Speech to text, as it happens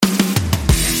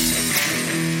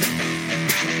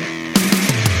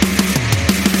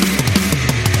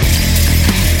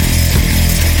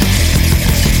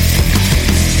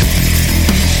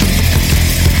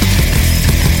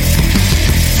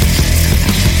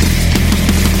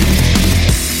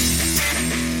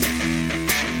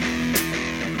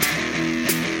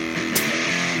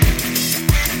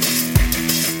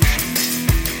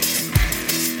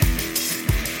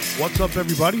up,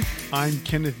 everybody? I'm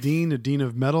Kenneth Dean, the Dean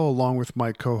of Metal, along with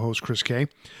my co-host Chris K.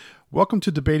 Welcome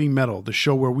to Debating Metal, the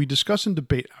show where we discuss and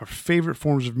debate our favorite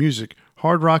forms of music,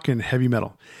 hard rock and heavy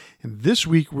metal. And this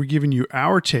week, we're giving you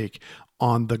our take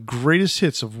on the greatest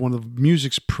hits of one of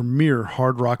music's premier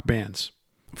hard rock bands.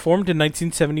 Formed in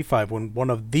 1975 when one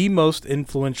of the most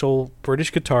influential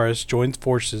British guitarists joined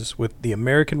forces with the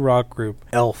American rock group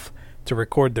Elf to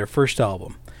record their first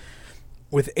album.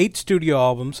 With 8 studio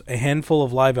albums, a handful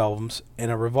of live albums, and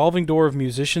a revolving door of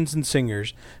musicians and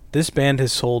singers, this band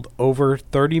has sold over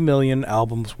 30 million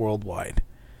albums worldwide.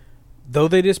 Though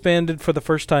they disbanded for the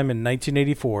first time in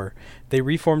 1984, they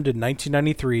reformed in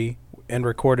 1993 and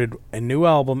recorded a new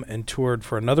album and toured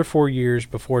for another 4 years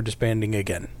before disbanding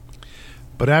again.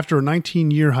 But after a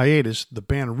 19-year hiatus, the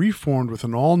band reformed with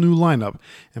an all-new lineup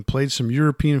and played some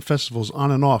European festivals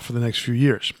on and off for the next few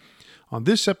years. On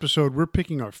this episode, we're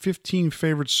picking our 15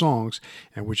 favorite songs,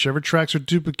 and whichever tracks are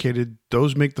duplicated,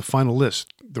 those make the final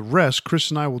list. The rest, Chris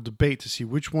and I will debate to see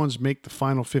which ones make the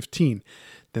final 15.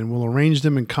 Then we'll arrange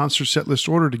them in concert set list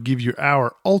order to give you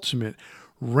our ultimate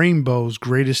Rainbow's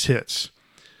greatest hits.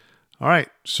 All right,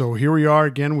 so here we are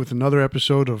again with another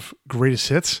episode of Greatest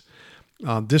Hits.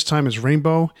 This time is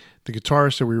Rainbow. The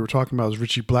guitarist that we were talking about is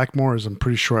Ritchie Blackmore, as I'm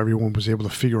pretty sure everyone was able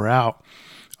to figure out.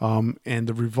 And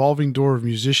the revolving door of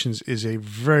musicians is a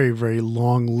very, very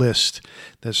long list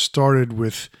that started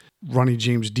with Ronnie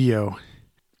James Dio.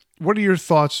 What are your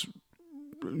thoughts,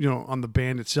 on the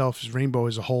band itself, as Rainbow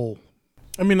as a whole?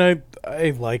 I mean, I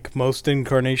like most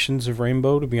incarnations of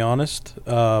Rainbow, to be honest.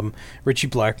 Ritchie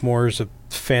Blackmore is a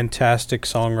fantastic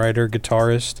songwriter,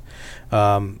 guitarist.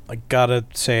 I gotta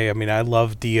say, I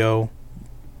love Dio.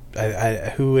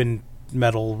 Who in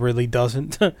metal really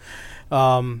doesn't?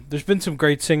 There's been some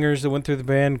great singers that went through the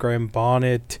band. Graham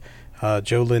Bonnet,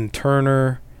 Joe Lynn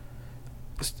Turner,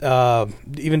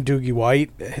 even Doogie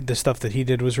White. The stuff that he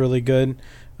did was really good.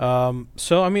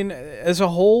 As a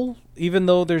whole, even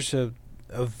though there's a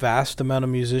vast amount of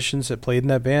musicians that played in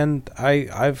that band,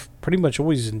 I've pretty much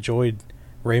always enjoyed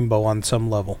Rainbow on some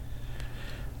level.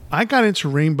 I got into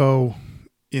Rainbow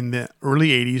in the early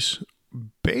 80s,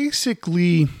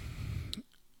 basically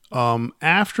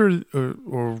after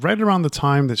or right around the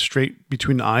time that Straight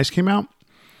Between the Eyes came out.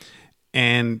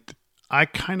 And I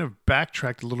kind of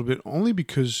backtracked a little bit only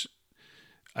because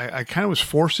I kind of was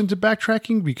forced into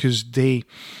backtracking because the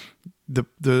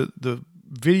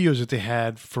videos that they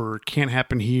had for Can't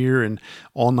Happen Here and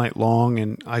All Night Long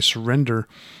and I Surrender.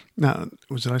 Now,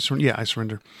 was it I Surrender? Yeah, I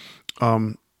Surrender.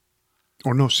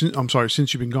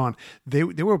 Since You've Been Gone. They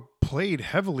were played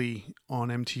heavily on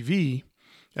MTV,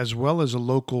 as well as a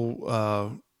local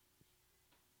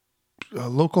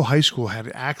high school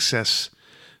had access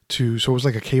to, so it was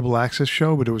like a cable access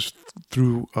show, but it was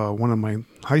through one of my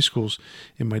high schools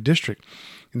in my district,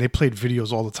 and they played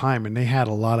videos all the time, and they had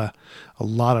a lot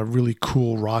of really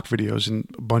cool rock videos,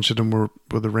 and a bunch of them were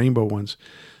the Rainbow ones.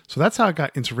 So that's how I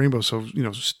got into Rainbow. So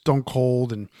Stone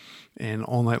Cold and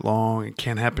All Night Long and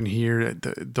Can't Happen Here,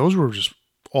 those were just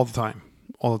all the time.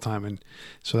 And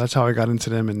so that's how I got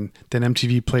into them. And then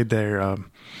MTV played their a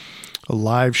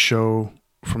live show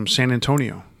from San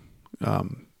Antonio.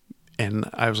 And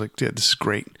I was like, yeah, this is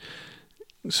great.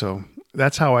 So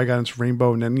that's how I got into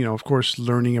Rainbow. And then, of course,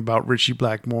 learning about Ritchie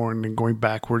Blackmore and then going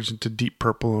backwards into Deep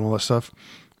Purple and all that stuff.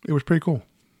 It was pretty cool.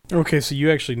 Okay, so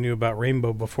you actually knew about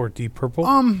Rainbow before Deep Purple?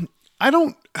 I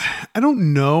don't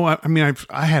know.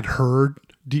 I had heard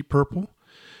Deep Purple,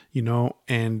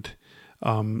 and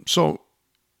so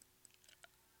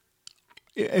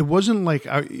it wasn't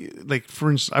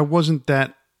for instance, I wasn't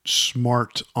that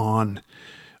smart on,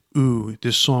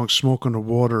 this song "Smoke on the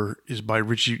Water" is by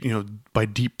Ritchie, by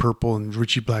Deep Purple, and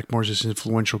Ritchie Blackmore's this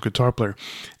influential guitar player.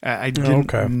 I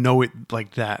didn't know it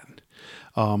like that.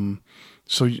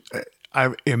 So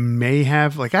it may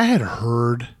have, I had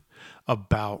heard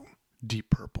about Deep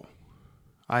Purple.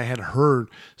 I had heard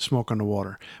Smoke on the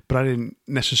Water, but I didn't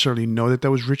necessarily know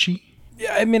that was Ritchie.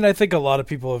 Yeah, I think a lot of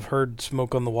people have heard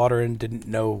Smoke on the Water and didn't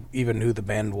know even who the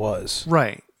band was.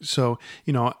 Right. So,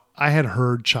 I had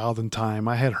heard Child in Time.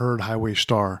 I had heard Highway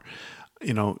Star.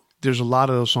 There's a lot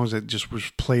of those songs that just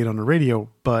was played on the radio,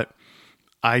 but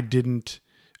I didn't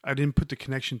put the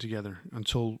connection together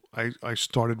until I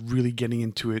started really getting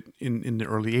into it in the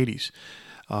early 80s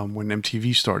when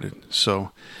MTV started.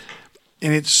 So,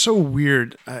 and it's so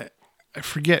weird. I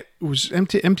forget, it was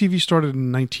MTV started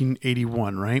in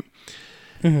 1981, right?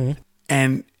 Mm-hmm.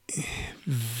 And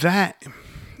that,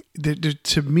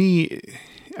 to me,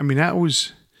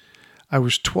 I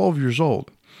was 12 years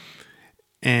old,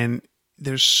 and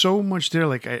there's so much there.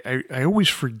 Like I always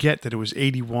forget that it was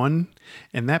 81,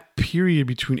 and that period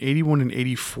between 81 and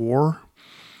 84,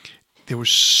 there was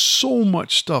so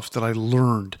much stuff that I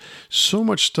learned, so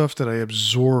much stuff that I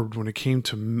absorbed when it came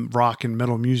to rock and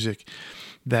metal music,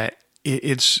 that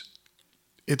it's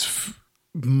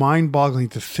mind-boggling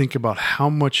to think about how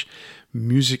much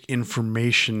music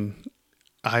information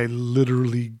I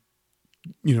literally,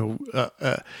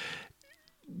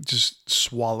 just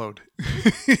swallowed.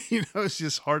 It's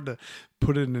just hard to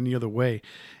put it in any other way.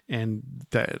 And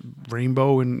that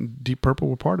Rainbow and Deep Purple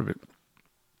were part of it.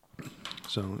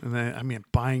 So, and then,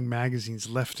 buying magazines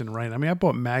left and right. I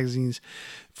bought magazines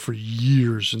for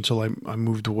years until I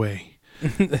moved away.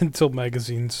 Until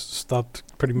magazines stopped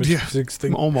pretty much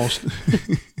existing. Almost.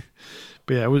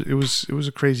 But yeah, it was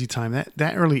a crazy time.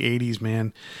 That early 80s,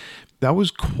 man, that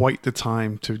was quite the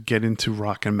time to get into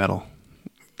rock and metal.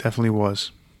 Definitely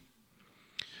was.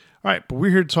 All right, but we're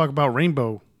here to talk about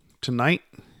Rainbow tonight.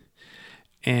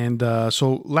 And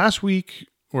so last week,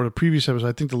 or the previous episode,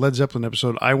 I think the Led Zeppelin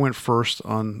episode, I went first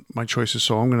on my choices,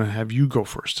 so I'm going to have you go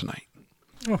first tonight.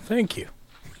 Oh, thank you.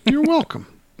 You're welcome.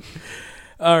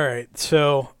 All right,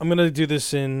 so I'm going to do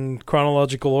this in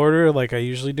chronological order like I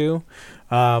usually do.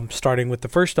 Starting with the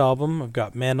first album, I've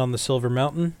got Man on the Silver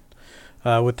Mountain.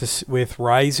 With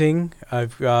Rising,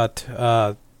 I've got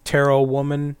Tarot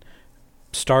Woman,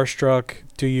 Starstruck,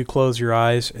 Do You Close Your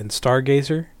Eyes, and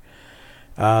Stargazer.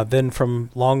 Then from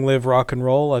Long Live Rock and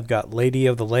Roll, I've got Lady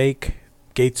of the Lake,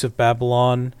 Gates of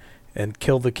Babylon, and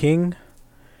Kill the King.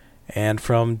 And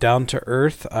from Down to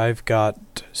Earth, I've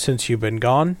got Since You've Been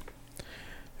Gone.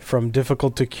 From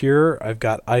Difficult to Cure, I've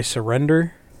got I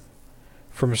Surrender.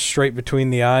 From Straight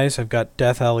Between the Eyes, I've got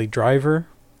Death Alley Driver.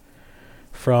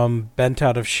 From Bent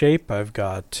Out of Shape, I've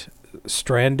got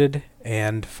Stranded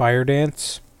and Fire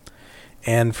Dance.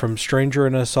 And from Stranger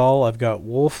in Us All, I've got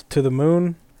Wolf to the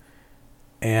Moon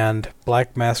and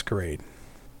Black Masquerade.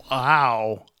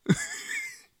 Wow.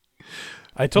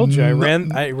 I told you, I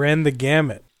ran the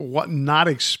gamut. What? Not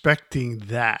expecting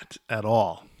that at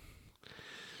all.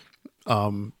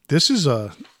 There's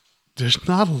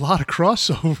not a lot of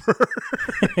crossover.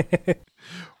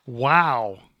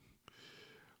 Wow.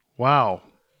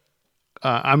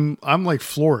 I'm like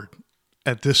floored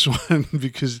at this one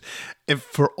because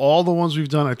for all the ones we've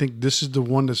done, I think this is the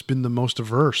one that's been the most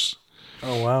diverse.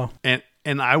 Oh wow!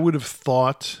 And I would have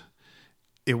thought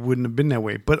it wouldn't have been that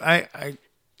way, but I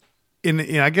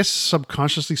guess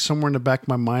subconsciously somewhere in the back of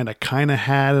my mind, I kind of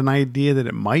had an idea that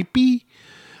it might be,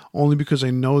 only because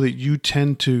I know that you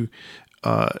tend to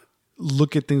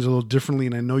look at things a little differently,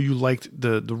 and I know you liked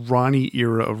the Ronnie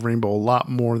era of Rainbow a lot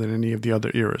more than any of the other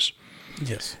eras.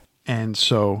 Yes. And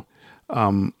so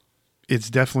it's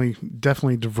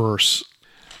definitely diverse.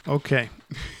 Okay.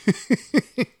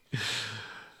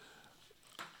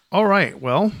 All right.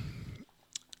 Well,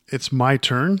 it's my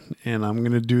turn, and I'm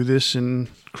going to do this in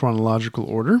chronological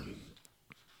order.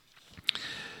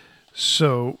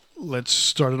 So let's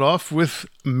start it off with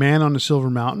Man on the Silver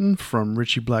Mountain from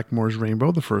Ritchie Blackmore's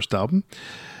Rainbow, the first album.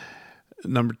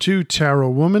 Number 2,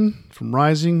 Tarot Woman from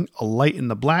Rising, A Light in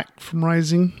the Black from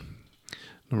Rising.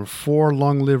 Number 4,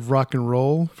 Long Live Rock and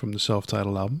Roll from the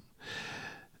self-titled album.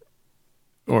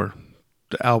 Or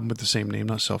the album with the same name,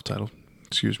 not self-titled.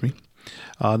 Excuse me.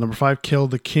 Number 5, Kill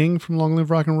the King from Long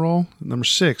Live Rock and Roll. Number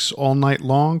 6, All Night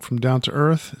Long from Down to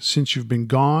Earth. Since You've Been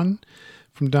Gone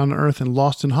from Down to Earth. And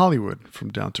Lost in Hollywood from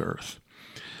Down to Earth.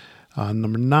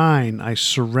 Number 9, I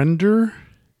Surrender.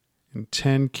 And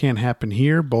 10, Can't Happen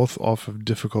Here, both off of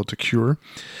Difficult to Cure.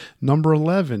 Number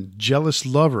 11, Jealous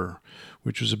Lover,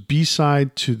 which was a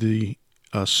B-side to the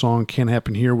song Can't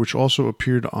Happen Here, which also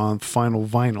appeared on Final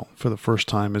Vinyl for the first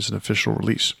time as an official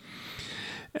release.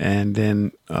 And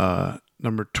then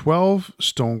number 12,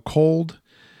 Stone Cold.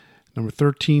 Number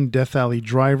 13, Death Alley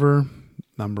Driver.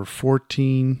 Number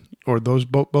 14, or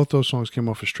both those songs came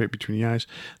off of Straight Between the Eyes.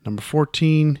 Number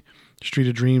 14, Street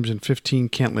of Dreams, and 15,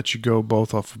 Can't Let You Go,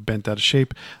 both off of Bent Out of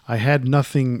Shape. I had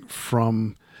nothing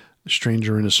from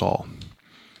Stranger in Us All.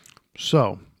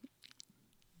 So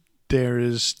there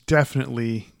is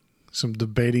definitely some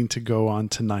debating to go on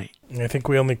tonight. I think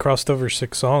we only crossed over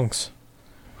 6 songs.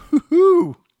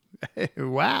 Woohoo!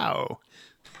 Wow.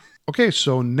 Okay,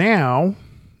 so now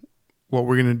what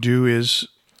we're going to do is,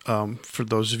 for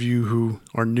those of you who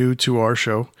are new to our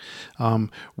show,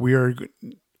 we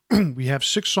have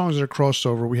 6 songs that are crossed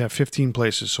over. We have 15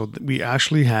 places, so we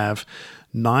actually have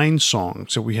 9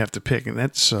 songs that we have to pick, and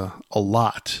that's a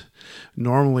lot.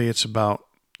 Normally, it's about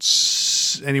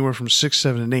anywhere from 6,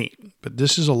 7, and 8, but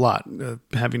this is a lot,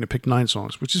 having to pick 9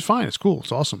 songs, which is fine. It's cool.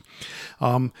 It's awesome.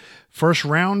 First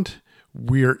round,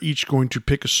 We are each going to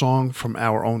pick a song from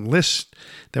our own list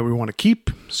that we want to keep.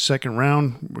 Second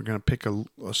round, we're going to pick a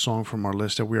song from our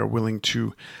list that we are willing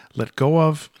to let go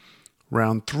of.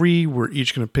 Round 3, we're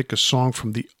each going to pick a song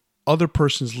from the other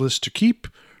person's list to keep.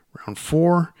 Round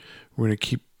 4, we're going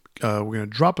to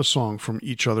drop a song from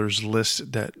each other's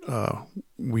list that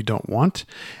we don't want,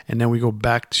 and then we go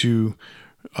back to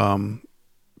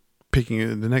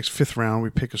picking the next 5th round. We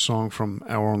pick a song from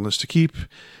our own list to keep,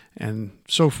 and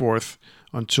so forth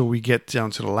until we get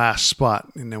down to the last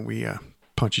spot, and then we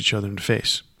punch each other in the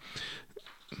face,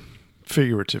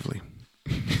 figuratively.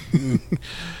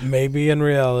 Maybe in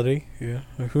reality. Yeah,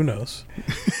 who knows?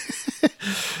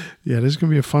 Yeah, this is going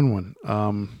to be a fun one.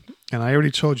 And I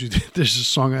already told you that there's a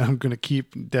song I'm going to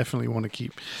keep, definitely want to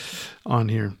keep on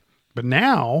here. But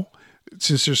now,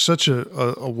 since there's such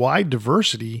a wide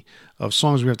diversity of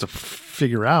songs we have to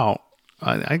figure out,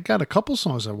 I got a couple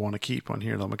songs I want to keep on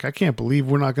here. I'm like, I can't believe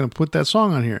we're not going to put that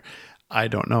song on here. I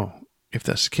don't know if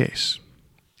that's the case.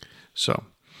 So,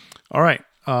 all right.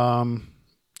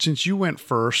 Since you went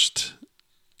first,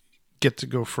 get to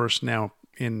go first now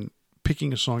in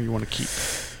picking a song you want to keep.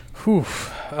 Whew.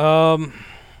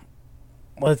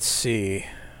 Let's see.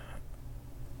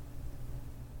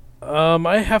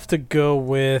 I have to go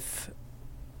with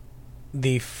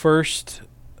the first.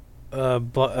 I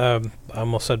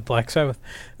almost said Black Sabbath.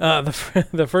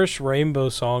 The first Rainbow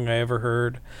song I ever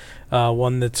heard,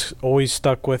 one that's always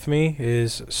stuck with me,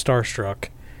 is Starstruck.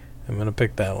 I'm gonna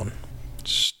pick that one.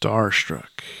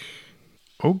 Starstruck.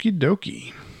 Okie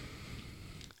dokie.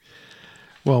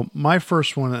 Well, my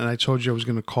first one, and I told you I was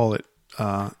going to call it,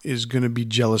 is going to be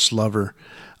Jealous Lover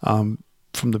from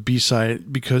the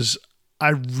B-side, because I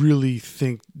really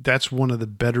think that's one of the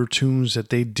better tunes that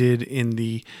they did in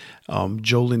the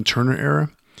Joe Lynn Turner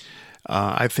era.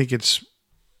 I think it's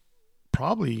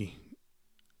probably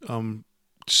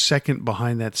second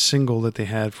behind that single that they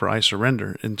had for I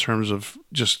Surrender in terms of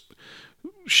just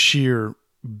sheer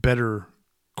better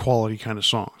quality kind of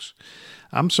songs.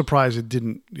 I'm surprised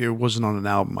it wasn't on an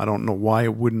album. I don't know why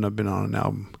it wouldn't have been on an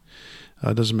album.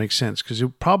 It doesn't make sense, because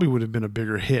it probably would have been a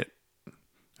bigger hit.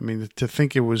 I mean, to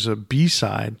think it was a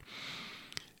B-side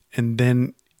and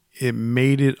then it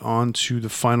made it onto the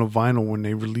final vinyl when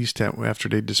they released that after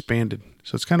they disbanded.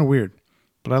 So it's kind of weird,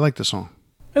 but I like the song.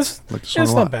 It's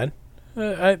not bad.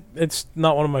 It's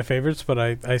not one of my favorites, but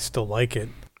I still like it.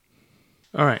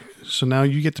 All right, so now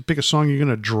you get to pick a song you're going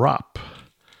to drop.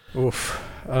 Oof.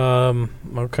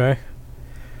 Okay.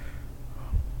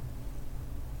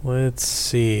 Let's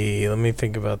see. Let me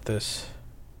think about this.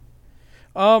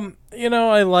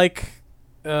 I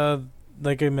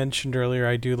like I mentioned earlier,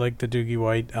 I do like the Doogie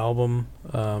White album.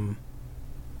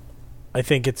 I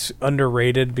think it's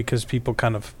underrated because people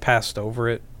kind of passed over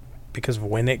it because of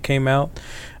when it came out.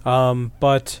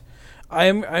 But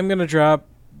I'm going to drop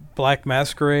Black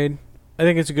Masquerade. I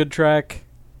think it's a good track,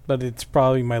 but it's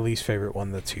probably my least favorite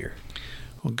one that's here.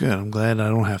 Well, good. I'm glad I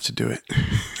don't have to do it.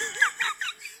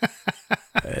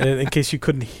 In case you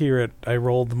couldn't hear it, I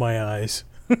rolled my eyes.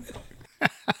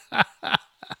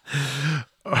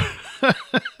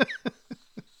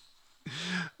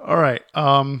 All right.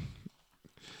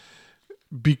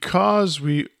 Because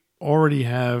we already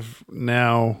have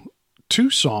now 2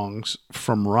 songs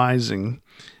from Rising,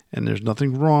 and there's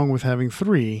nothing wrong with having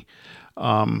 3,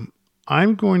 I'm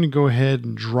going to go ahead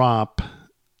and drop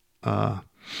A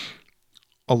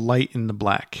Light in the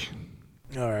Black.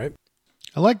 All right.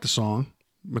 I like the song.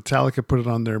 Metallica put it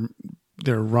on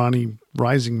their Ronnie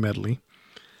Rising medley.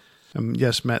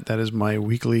 Yes, Matt, that is my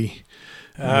weekly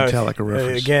Metallica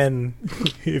reference. Again,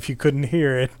 if you couldn't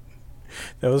hear it,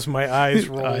 that was my eyes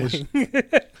rolling.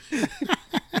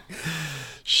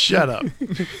 Shut up.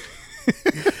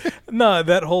 No,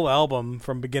 that whole album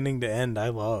from beginning to end, I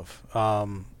love.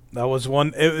 That was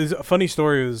one. It was a funny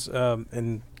story. It was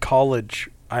in college.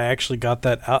 I actually got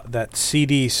that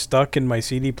CD stuck in my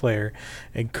CD player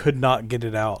and could not get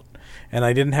it out. And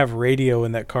I didn't have radio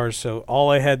in that car, so all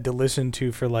I had to listen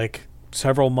to for like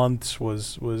several months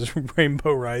was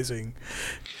Rainbow Rising.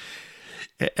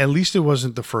 At least it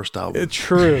wasn't the first album. It's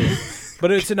true.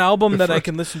 But it's an album that I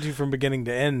can listen to from beginning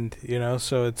to end,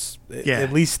 so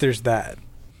at least there's that.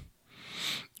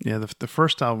 Yeah, the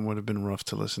first album would have been rough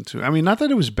to listen to. I mean, not that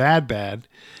it was bad,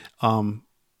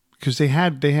 because they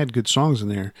had good songs in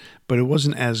there, but it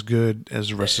wasn't as good as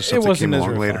the rest of the stuff that came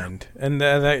along later. And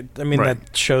that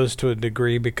shows to a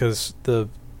degree because the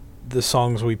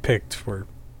songs we picked were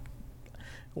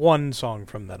one song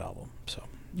from that album. So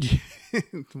yeah,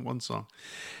 one song.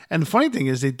 And the funny thing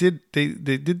is, they did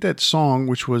that song,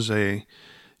 which was a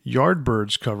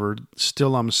Yardbirds cover,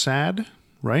 "Still I'm Sad,"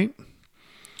 right?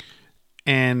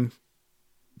 And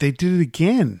they did it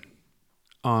again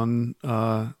on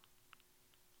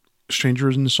Stranger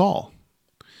in the Soul.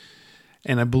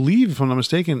 And I believe, if I'm not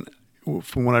mistaken,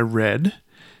 from what I read,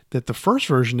 that the first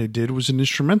version they did was an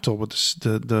instrumental, but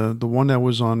the one that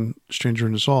was on Stranger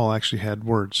in the Soul actually had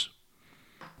words.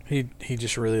 He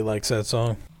just really likes that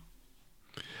song.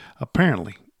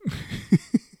 Apparently.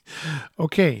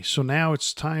 Okay, so now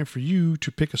it's time for you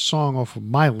to pick a song off of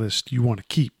my list you want to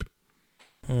keep.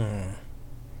 It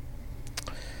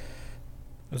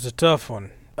was a tough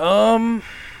one. I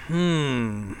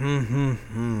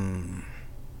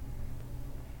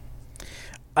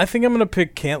think I'm going to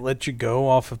pick Can't Let You Go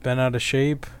off of Bent Out of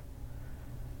Shape.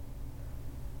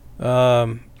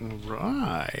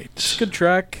 Right. It's a good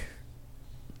track.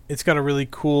 It's got a really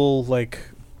cool,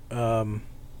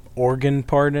 organ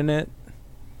part in it.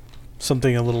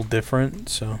 Something a little different,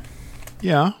 so.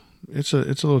 Yeah, it's a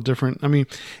little different. I mean,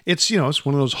 it's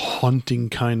one of those haunting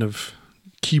kind of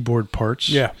keyboard parts.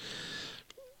 Yeah.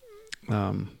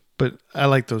 But I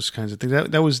like those kinds of things.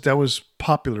 That was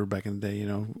popular back in the day,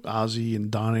 Ozzy and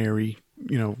Don Airey,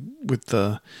 with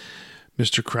the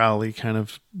Mr. Crowley kind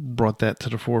of brought that to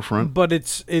the forefront. But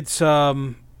it's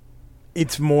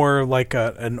more like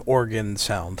an organ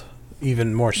sound,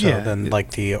 even more so than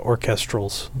like the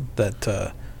orchestrals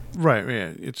that Right,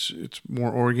 yeah. It's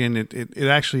more organ. It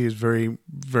actually is very,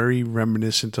 very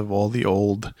reminiscent of all the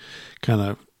old kind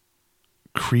of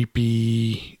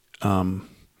creepy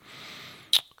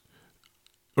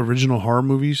original horror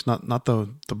movies, not the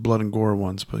blood and gore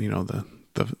ones, but the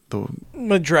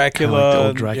Dracula, like the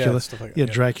old Dracula, stuff like that. yeah,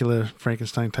 Dracula,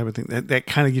 Frankenstein type of thing. That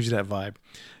kind of gives you that vibe.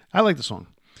 I like the song.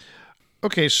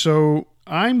 Okay, so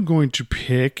I'm going to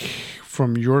pick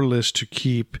from your list to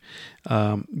keep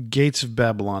Gates of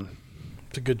Babylon.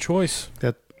 It's a good choice.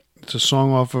 It's a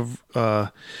song off of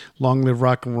Long Live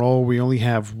Rock and Roll. We only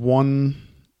have one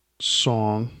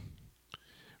song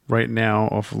right now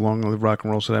off of Long Live Rock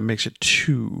and Roll, so that makes it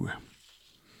 2.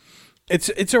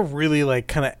 It's a really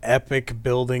kind of epic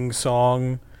building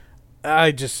song.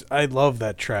 I love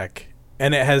that track,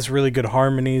 and it has really good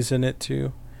harmonies in it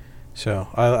too. So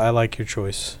I like your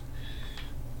choice.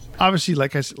 Obviously,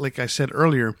 like I said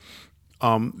earlier,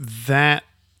 that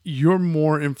you're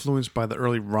more influenced by the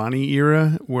early Ronnie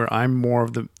era, where I'm more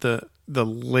of the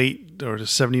late or the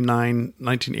 79,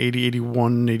 1980,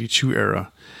 81, 82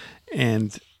 era,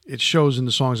 and it shows in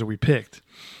the songs that we picked.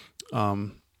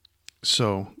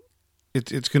 So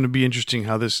it's going to be interesting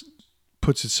how this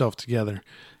puts itself together,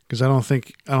 because I don't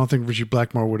think Ritchie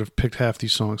Blackmore would have picked half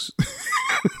these songs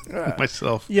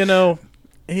myself.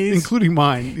 Including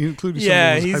mine.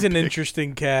 He's an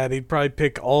interesting cat. He'd probably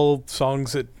pick all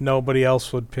songs that nobody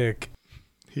else would pick.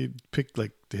 He'd pick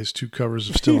his 2 covers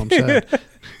of Still I'm Sad.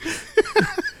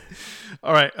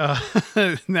 All right,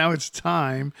 now it's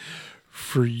time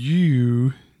for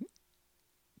you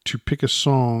to pick a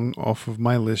song off of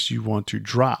my list you want to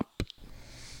drop.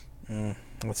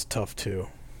 That's tough too.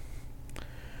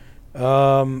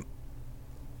 Of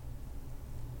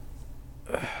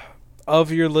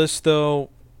your list, though,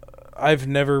 I've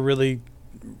never really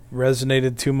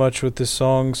resonated too much with this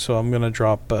song, so I'm gonna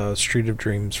drop "Street of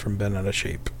Dreams" from Bent Out of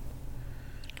Shape.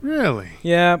 Really?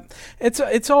 Yeah,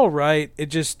 it's all right.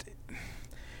 It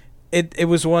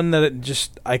was one that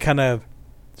I kind of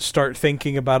start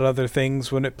thinking about other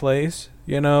things when it plays.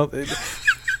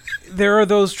 There are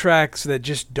those tracks that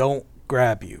just don't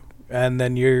grab you, and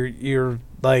then you're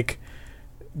like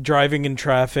driving in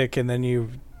traffic, and then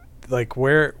you like,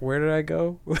 where did I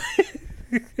go?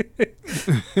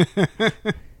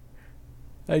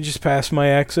 I just passed my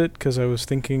exit because I was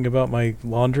thinking about my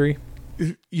laundry.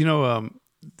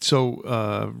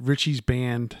 So Ritchie's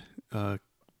band,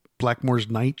 Blackmore's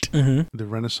Night, the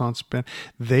Renaissance band,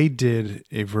 they did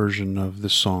a version of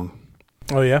this song.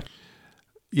 Oh yeah?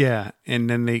 Yeah, and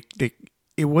then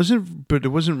it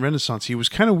wasn't Renaissance. It was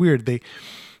kind of weird.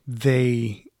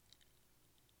 They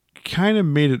kind of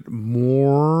made it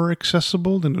more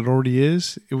accessible than it already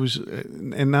is. It was,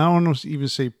 and I don't know, even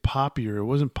say poppier. It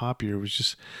wasn't poppier. It was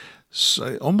just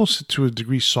almost to a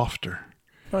degree softer.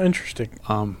 Oh, interesting.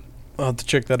 I'll have to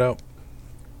check that out.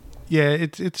 Yeah,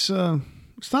 it's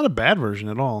not a bad version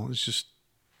at all. It's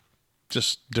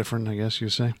just different, I guess you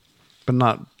could say, but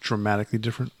not dramatically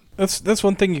different. That's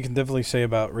one thing you can definitely say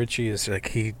about Ritchie is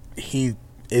he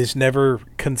is never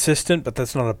consistent, but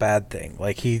that's not a bad thing.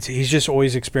 He's just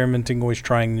always experimenting, always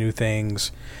trying new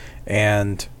things,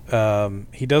 and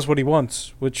he does what he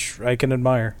wants, which I can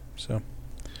admire. So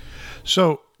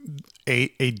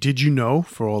a did you know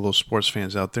for all those sports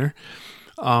fans out there,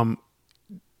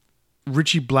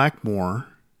 Ritchie Blackmore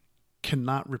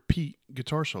cannot repeat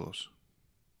guitar solos.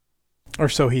 Or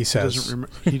so he says.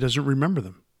 He doesn't remember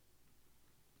them.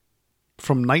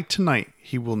 From night to night,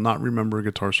 he will not remember a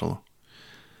guitar solo.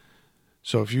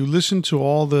 So if you listen to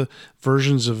all the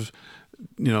versions of,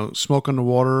 Smoke on the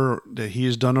Water that he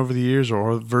has done over the years,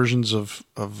 or versions of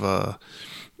Man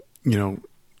on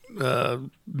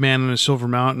a Silver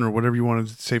Mountain, or whatever you wanted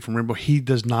to say from Rainbow, he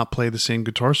does not play the same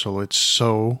guitar solo. It's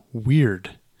so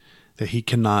weird that he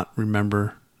cannot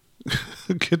remember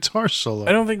a guitar solo.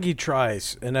 I don't think he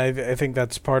tries, and I think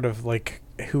that's part of like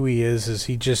who he is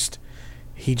he just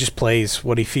plays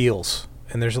what he feels.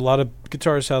 And there's a lot of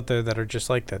guitarists out there that are just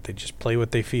like that. They just play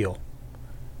what they feel.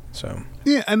 So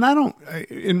yeah, and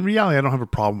in reality, I don't have a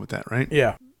problem with that, right?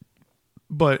 Yeah.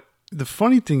 But the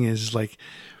funny thing is, like,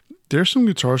 there's some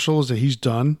guitar solos that he's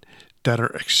done that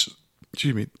are,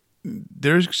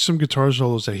 there's some guitar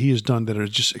solos that he has done that are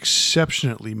just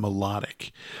exceptionally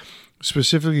melodic.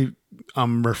 Specifically,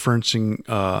 I'm referencing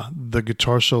the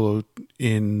guitar solo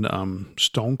in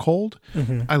Stone Cold.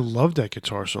 Mm-hmm. I love that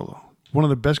guitar solo. One of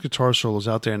the best guitar solos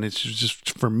out there, and it's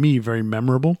just, for me, very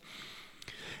memorable.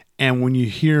 And when you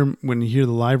hear the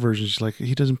live version, it's like,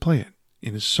 he doesn't play it.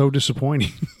 And it's so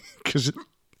disappointing because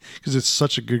it's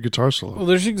such a good guitar solo. Well,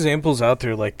 there's examples out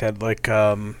there like that, like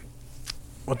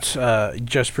what's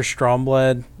Jesper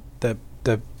Stromblad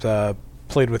that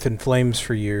played with In Flames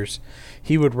for years.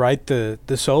 He would write the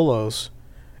solos,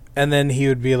 and then he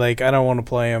would be like, I don't want to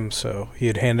play them, so he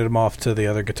had handed them off to the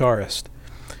other guitarist.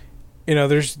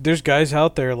 There's guys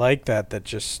out there like that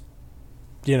just,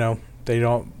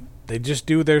 they just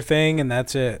do their thing and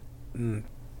that's it. And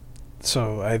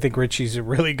so I think Ritchie's a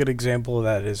really good example of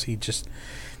that. Is he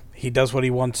does what he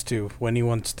wants to when he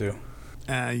wants to.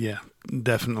 Yeah,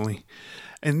 definitely.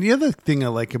 And the other thing I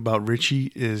like about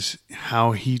Ritchie is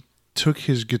how he took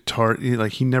his guitar,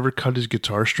 like he never cut his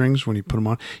guitar strings when he put them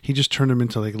on. He just turned them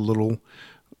into like little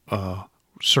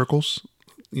circles.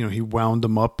 He wound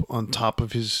them up on top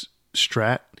of his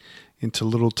Strat into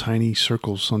little tiny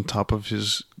circles on top of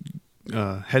his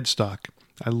headstock.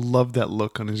 I love that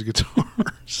look on his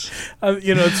guitars.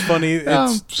 It's funny.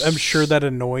 I'm sure that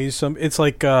annoys some. It's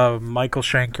like Michael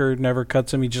Schenker never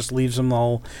cuts them. He just leaves them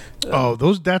all.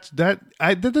 That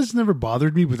has never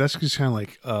bothered me, but that's just kind of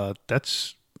like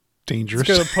that's dangerous.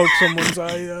 It's gonna poke someone's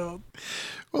eye out.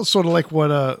 Well, sort of like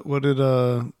what did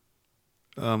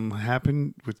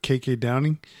happen with KK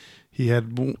Downing? He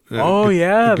had.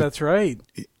 That's right.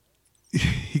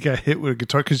 He got hit with a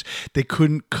guitar because they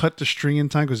couldn't cut the string in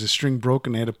time because the string broke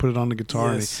and they had to put it on the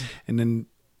guitar. Yes. And then,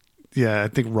 I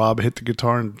think Rob hit the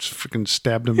guitar and freaking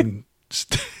stabbed him and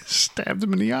stabbed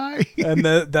him in the eye. And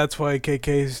that's why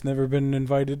KK's never been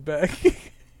invited back.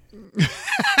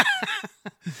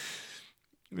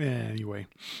 Anyway,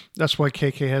 that's why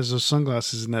KK has those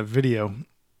sunglasses in that video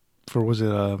for, was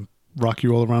it Rock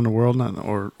You All Around the World?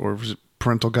 Or was it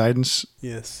Parental Guidance?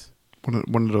 Yes.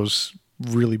 One of those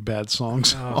really bad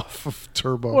songs off of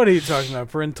Turbo. What are you talking about?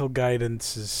 Parental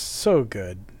Guidance is so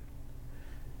good.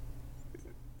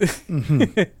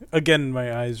 Mm-hmm. Again,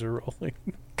 my eyes are rolling.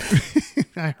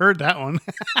 I heard that one.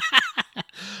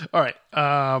 All right.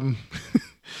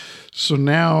 So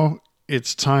now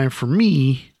it's time for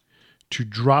me to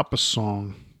drop a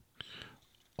song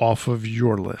off of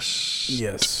your list.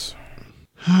 Yes.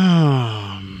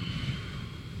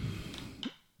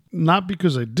 Not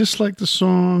because I dislike the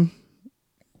song,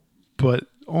 but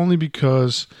only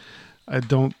because I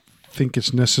don't think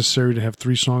it's necessary to have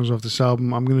 3 songs off this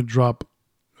album. I'm going to drop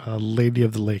Lady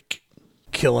of the Lake.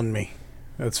 Killing me.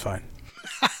 That's fine.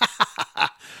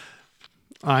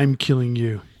 I'm killing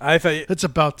you. It's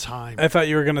about time. I thought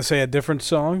you were going to say a different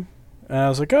song. And I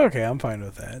was like, okay, I'm fine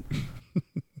with that.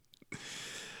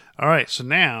 All right. So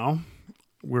now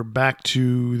we're back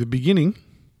to the beginning.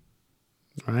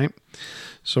 All right.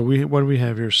 So what do we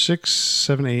have here? 6,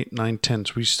 7, 8, 9, 10.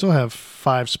 So we still have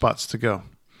 5 spots to go.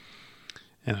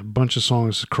 And a bunch of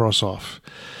songs to cross off.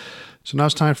 So now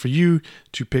it's time for you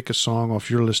to pick a song off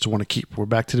your list to want to keep. We're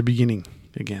back to the beginning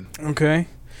again. Okay.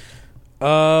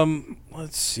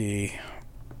 Let's see.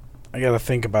 I got to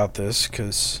think about this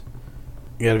because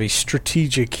you got to be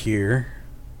strategic here.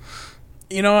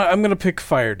 You know what? I'm going to pick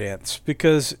Fire Dance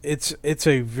because it's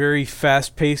a very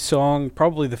fast-paced song,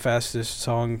 probably the fastest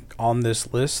song on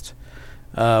this list.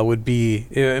 Would be,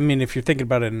 I mean, if you're thinking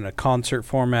about it in a concert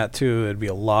format too, it'd be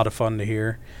a lot of fun to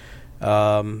hear.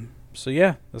 So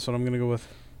yeah, that's what I'm going to go with.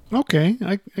 Okay,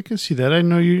 I can see that. I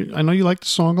know you like the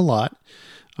song a lot.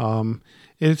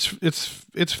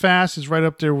 It's fast. It's right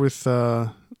up there with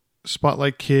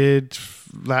Spotlight Kid.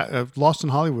 Lost in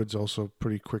Hollywood's also a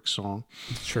pretty quick song.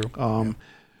 It's true.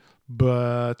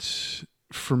 But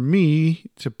for me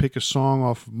to pick a song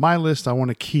off of my list I want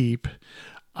to keep,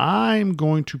 I'm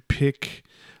going to pick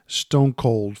Stone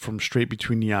Cold from Straight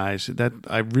Between the Eyes. That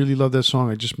I really love that song.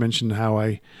 I just mentioned how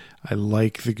I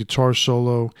like the guitar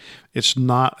solo. It's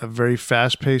not a very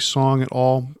fast-paced song at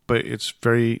all, but it's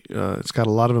very it's got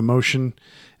a lot of emotion,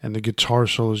 and the guitar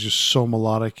solo is just so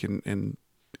melodic, and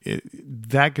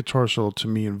that guitar solo to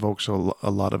me invokes a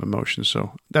lot of emotion.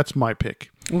 So that's my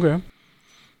pick. Okay.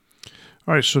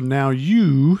 All right, so now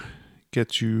you get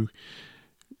to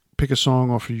pick a song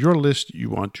off of your list you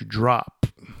want to drop.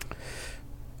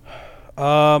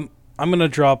 I'm going to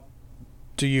drop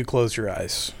Do You Close Your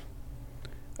Eyes.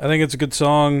 I think it's a good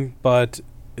song, but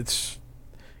it's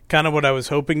kind of what I was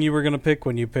hoping you were going to pick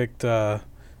when you picked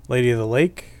Lady of the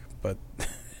Lake, but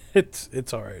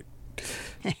it's all right.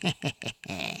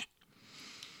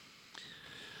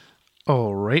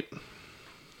 All right.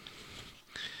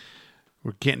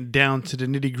 We're getting down to the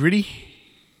nitty gritty.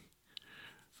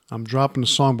 I'm dropping a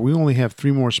song, but we only have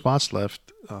 3 more spots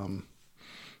left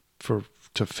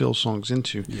to fill songs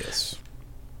into. Yes.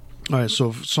 All right,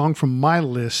 so a song from my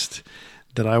list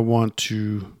that I want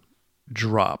to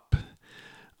drop.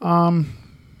 I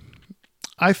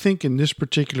think in this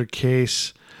particular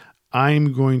case,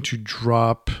 I'm going to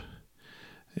drop,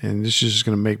 and this is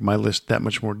going to make my list that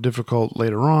much more difficult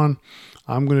later on,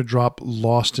 I'm going to drop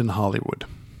Lost in Hollywood.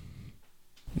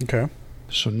 Okay.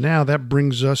 So now that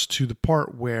brings us to the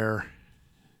part where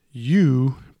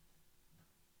you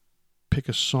pick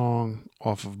a song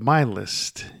off of my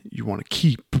list you want to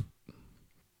keep.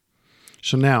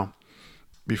 So now,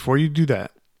 before you do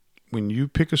that, when you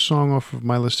pick a song off of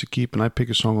my list to keep and I pick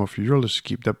a song off of your list to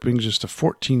keep, that brings us to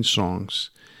 14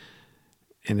 songs.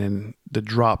 And then the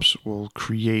drops will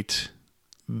create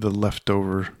the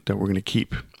leftover that we're going to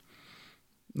keep.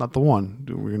 Not the one.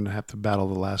 We're going to have to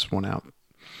battle the last one out.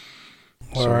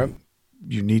 All right.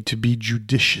 You need to be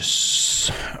judicious.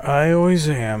 I always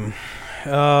am.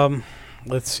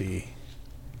 Let's see.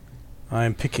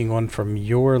 I'm picking one from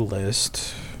your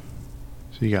list.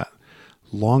 So you got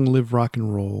Long Live Rock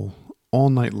and Roll, All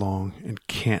Night Long, and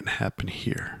Can't Happen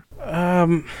Here.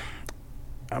 I'm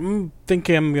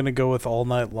thinking I'm going to go with All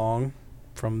Night Long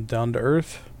from Down to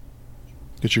Earth.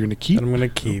 That you're going to keep? That I'm going to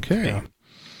keep. Okay. Yeah.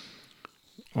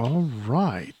 All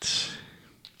right.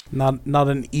 Not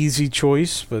an easy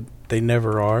choice, but they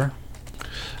never are.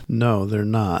 No, they're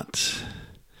not.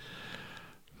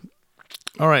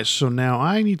 All right, so now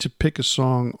I need to pick a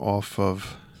song off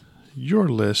of your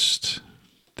list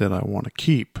that I want to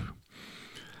keep.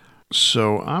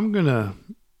 So I'm going to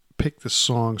pick the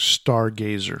song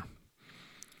Stargazer.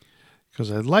 Because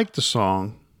I like the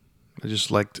song, I just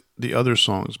liked the other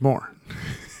songs more.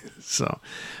 But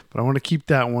I want to keep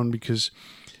that one because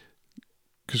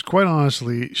quite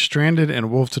honestly, Stranded and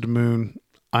Wolf to the Moon,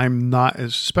 I'm not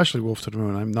as, especially Wolf to the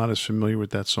Moon, I'm not as familiar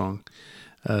with that song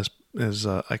as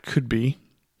I could be.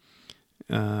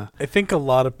 I think a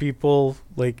lot of people,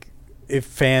 like, if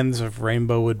fans of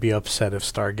Rainbow would be upset if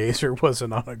Stargazer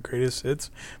wasn't on a Greatest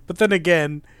Hits. But then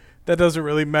again, that doesn't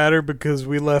really matter because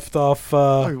we left off...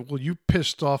 well, you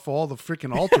pissed off all the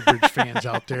freaking Alter Bridge fans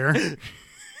out there.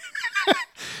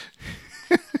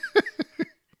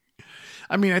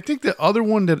 I mean, I think the other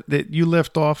one that you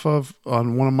left off of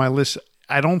on one of my lists,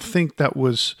 I don't think that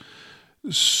was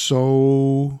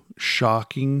so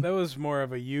shocking. That was more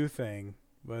of a you thing.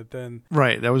 But then...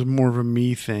 Right, that was more of a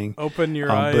me thing. Open Your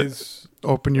Eyes.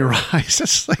 Open Your Eyes.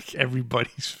 That's like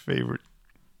everybody's favorite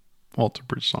Alter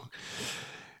Bridge song.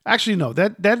 Actually, no.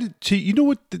 You know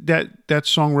what that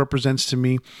song represents to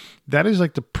me? That is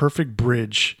like the perfect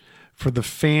bridge for the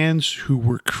fans who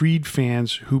were Creed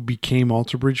fans who became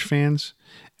Alter Bridge fans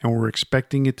and were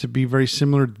expecting it to be very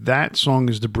similar. That song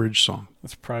is the bridge song.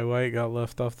 That's probably why it got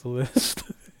left off the list.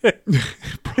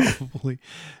 Probably.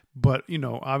 But,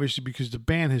 obviously because the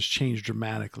band has changed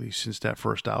dramatically since that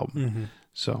first album. Mm-hmm.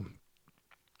 So,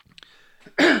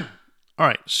 all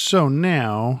right. So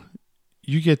now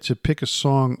you get to pick a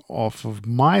song off of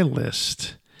my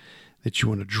list that you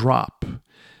want to drop.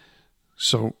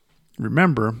 So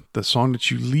remember, the song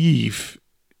that you leave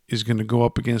is going to go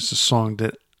up against the song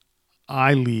that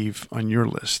I leave on your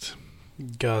list.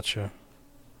 Gotcha.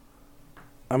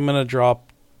 I'm going to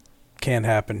drop Can't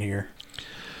Happen Here.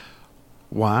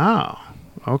 Wow.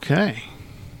 Okay.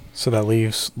 So that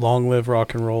leaves Long Live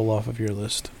Rock and Roll off of your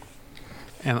list.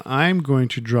 And I'm going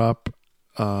to drop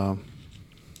the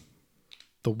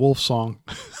Wolf song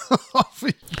off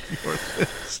of your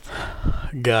list.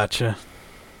 Gotcha.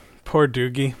 Poor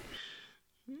Doogie.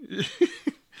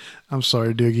 I'm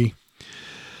sorry, Doogie.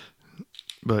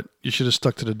 But you should have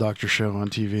stuck to the Doctor Show on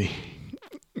TV.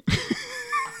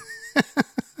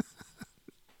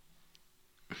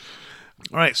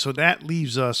 All right, so that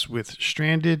leaves us with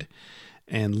Stranded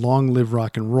and Long Live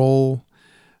Rock and Roll.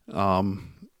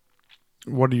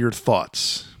 What are your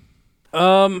thoughts?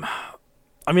 I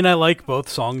mean, I like both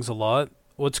songs a lot.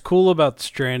 What's cool about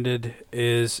Stranded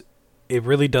is it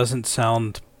really doesn't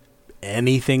sound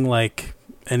anything like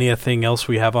anything else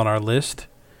we have on our list.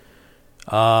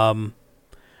 Long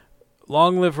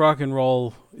Live Rock and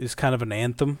Roll is kind of an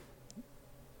anthem.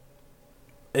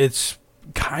 It's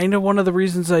kind of one of the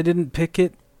reasons I didn't pick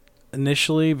it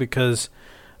initially, because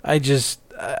I just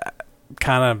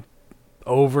kind of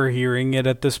overhearing it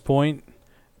at this point.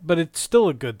 But it's still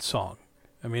a good song.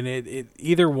 I mean, it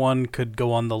either one could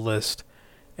go on the list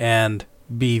and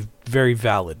be very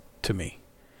valid to me.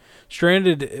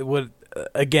 Stranded,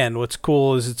 what's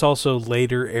cool is it's also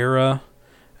later era.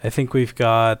 I think we've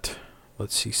got,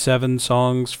 7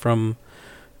 songs from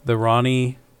the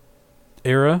Ronnie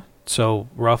era, so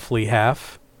roughly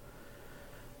half.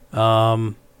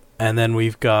 And then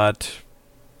we've got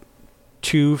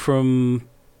 2 from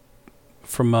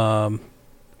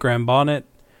Graham Bonnet,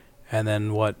 and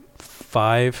then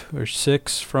 5 or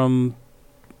 6 from,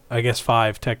 I guess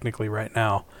 5 technically right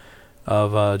now,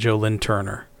 of Joe Lynn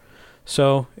Turner.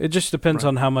 So it just depends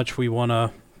on how much we want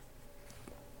to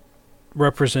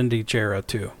represent each era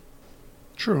too.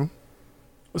 True.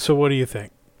 So what do you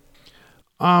think?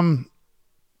 For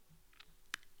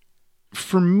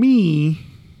me,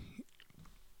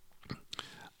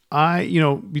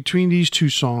 between these two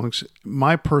songs,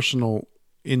 my personal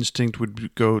instinct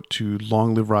would go to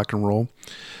Long Live Rock and Roll,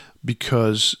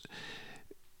 because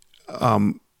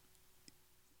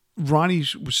Ronnie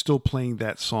was still playing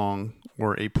that song,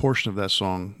 or a portion of that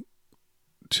song,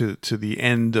 to the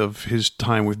end of his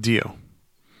time with Dio.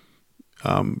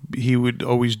 He would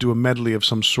always do a medley of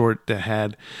some sort that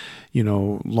had,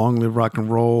 Long Live Rock and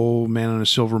Roll, Man on a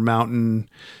Silver Mountain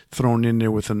thrown in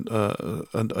there with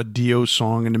a Dio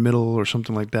song in the middle or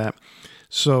something like that.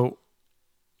 So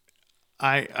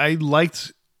I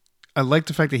liked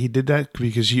the fact that he did that,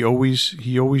 because he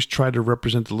always tried to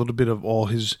represent a little bit of all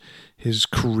his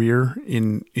career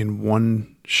in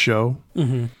one show.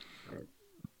 Mm-hmm.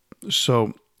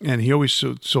 So, and he always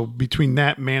so between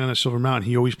that, Man on a Silver Mountain,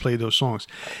 he always played those songs.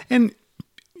 And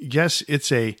yes,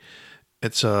 it's an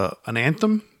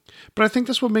anthem, but I think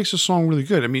that's what makes a song really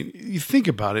good. I mean, you think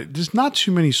about it, there's not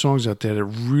too many songs out there that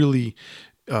really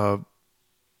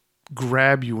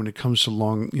grab you when it comes to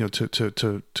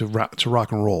to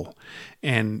rock and roll.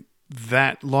 And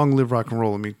that Long Live Rock and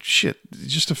Roll, I mean, shit,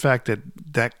 just the fact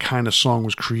that kind of song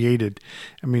was created,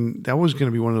 I mean, that was going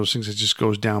to be one of those things that just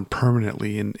goes down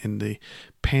permanently in the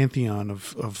pantheon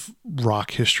of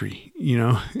rock history,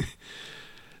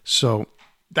 So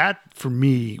that, for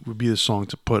me, would be the song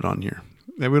to put on here.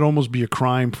 It would almost be a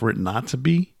crime for it not to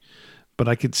be, but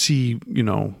I could see,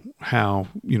 how,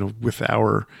 with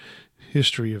our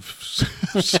history of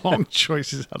song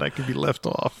choices, how that could be left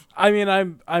off. I mean,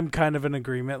 I'm kind of in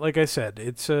agreement. Like I said,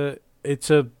 it's a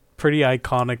pretty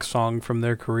iconic song from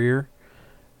their career,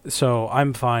 so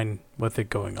I'm fine with it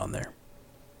going on there.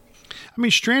 I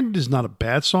mean, Stranded is not a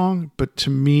bad song, but to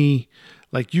me,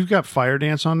 like, you've got Fire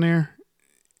Dance on there,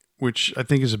 which I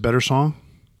think is a better song.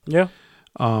 Yeah.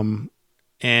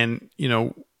 And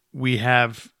we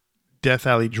have Death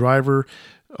Alley Driver.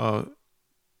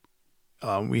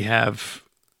 We have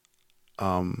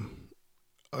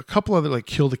a couple other, like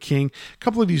Kill the King, a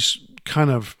couple of these kind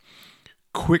of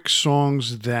quick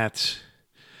songs that,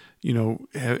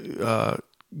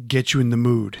 get you in the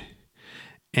mood.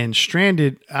 And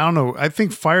Stranded, I don't know, I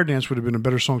think Fire Dance would have been a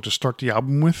better song to start the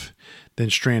album with than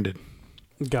Stranded.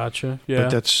 Gotcha. Yeah. But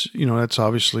that's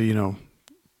obviously,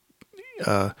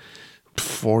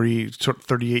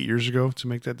 38 years ago to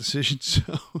make that decision.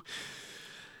 So,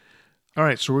 all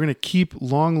right, so we're going to keep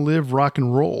Long Live Rock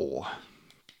and Roll.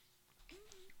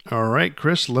 All right,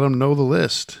 Chris, let them know the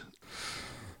list.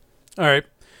 All right.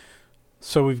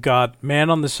 So we've got Man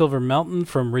on the Silver Mountain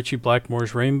from Ritchie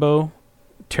Blackmore's Rainbow,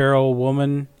 Tarot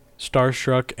Woman,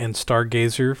 Starstruck, and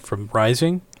Stargazer from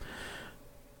Rising,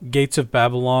 Gates of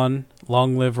Babylon,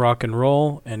 Long Live Rock and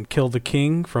Roll, and Kill the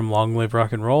King from Long Live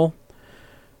Rock and Roll,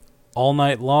 All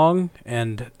Night Long,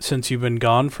 and Since You've Been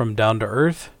Gone from Down to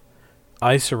Earth,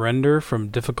 I Surrender from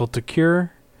Difficult to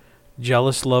Cure,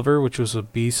 Jealous Lover, which was a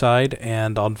B-side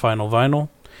and on Final Vinyl,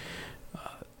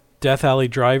 Death Alley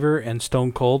Driver and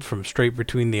Stone Cold from Straight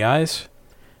Between the Eyes,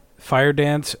 Fire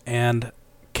Dance, and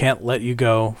Can't Let You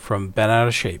Go from Bent Out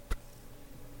of Shape.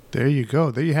 There you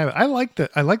go. There you have it. I like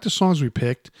the songs we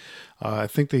picked. I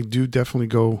think they do definitely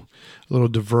go a little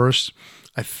diverse.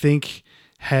 I think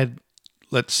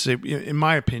let's say, in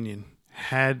my opinion,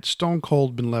 had Stone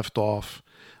Cold been left off,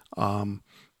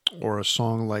 or a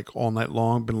song like All Night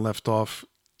Long been left off,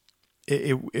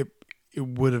 it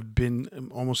would have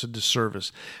been almost a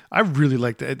disservice. I really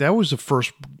liked that. That was the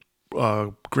first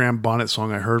Graham Bonnet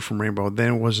song I heard from Rainbow.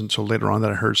 Then it wasn't until later on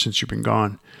that I heard Since You've Been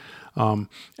Gone.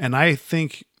 And I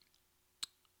think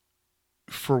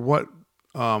for what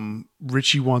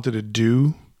Ritchie wanted to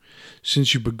do,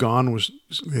 Since You've Been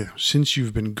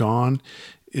Gone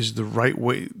is the right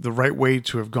way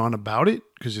to have gone about it,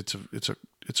 because it's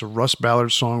a Russ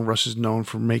Ballard song. Russ is known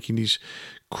for making these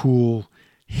cool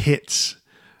hits,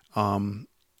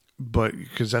 but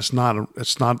because it's not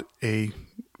a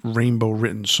Rainbow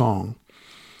written song.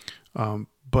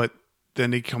 But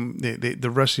then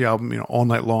the rest of the album, All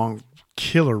Night Long,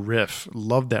 killer riff.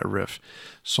 Love that riff.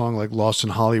 Song like Lost in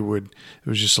Hollywood, it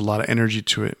was just a lot of energy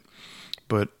to it.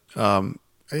 But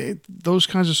those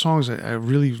kinds of songs, I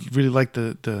really, really like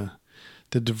the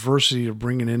diversity of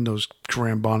bringing in those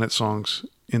Graham Bonnet songs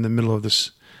in the middle of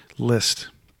this list.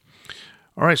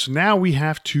 All right, so now we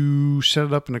have to set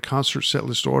it up in a concert set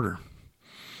list order.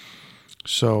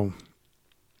 So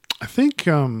I think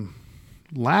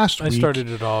last week I started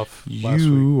it off.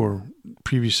 Or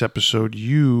previous episode,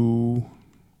 you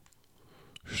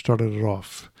started it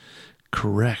off.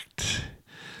 Correct.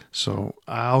 So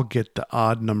I'll get the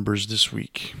odd numbers this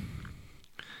week.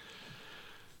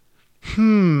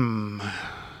 All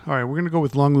right, we're going to go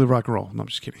with Long Live Rock and Roll. No, I'm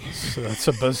just kidding. So that's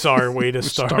a bizarre way to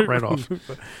start. Start right off.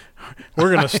 We're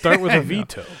going to start with a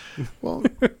veto. Well,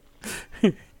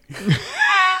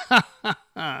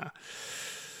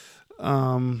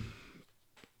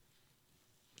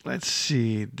 let's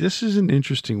see. This is an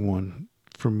interesting one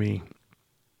for me.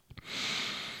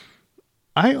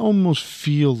 I almost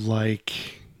feel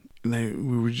like, we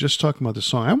were just talking about the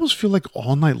song, I almost feel like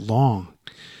All Night Long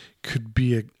could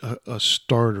be a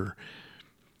starter.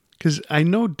 Because I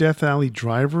know Death Alley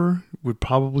Driver would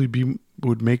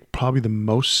make the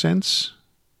most sense.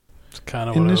 It's kind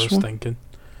of what I was thinking.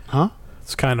 Huh?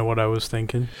 It's kind of what I was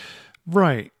thinking.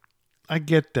 Right. I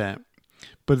get that.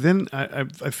 But then I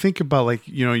think about, like,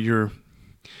 everything's,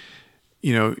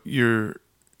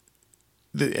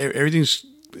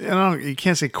 you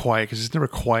can't say quiet because it's never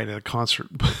quiet at a concert,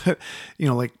 but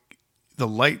like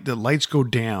the lights go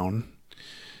down,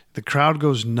 the crowd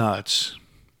goes nuts,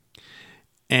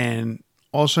 and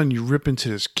all of a sudden you rip into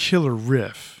this killer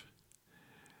riff.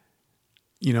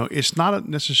 It's not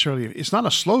it's not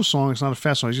a slow song, it's not a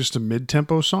fast song, it's just a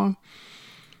mid-tempo song.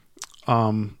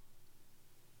 I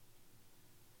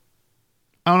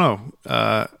don't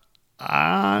know.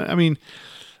 I mean,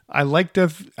 I like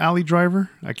Death Alley Driver.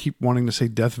 I keep wanting to say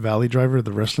Death Valley Driver,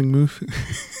 the wrestling move.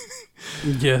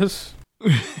 Yes.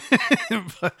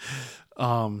 But,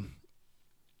 I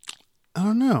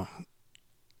don't know.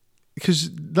 Because,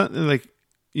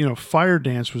 Fire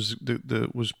Dance was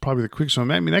was probably the quick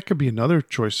song. I mean, that could be another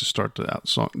choice to start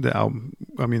the album.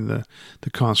 I mean, the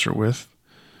concert with.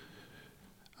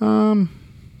 You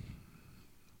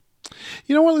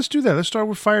know what? Let's do that. Let's start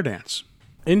with Fire Dance.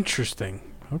 Interesting.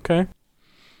 Okay.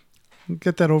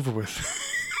 Get that over with.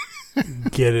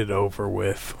 Get it over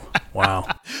with. Wow.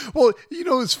 Well,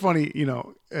 it's funny.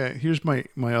 Here's my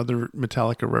other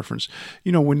Metallica reference.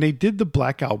 When they did the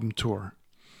Black Album tour,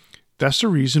 that's the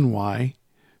reason why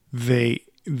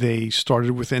they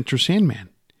started with Enter Sandman.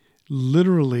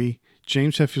 Literally,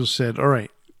 James Hetfield said, all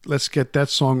right, let's get that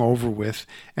song over with.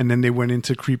 And then they went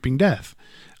into Creeping Death.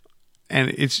 And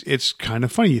it's kind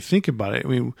of funny. You think about it. I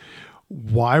mean,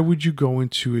 why would you go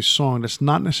into a song that's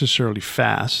not necessarily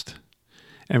fast?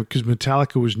 And because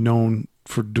Metallica was known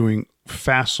for doing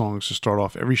fast songs to start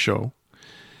off every show,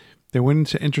 they went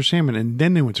into Enter Sandman and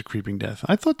then they went to Creeping Death.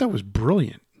 I thought that was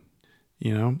brilliant,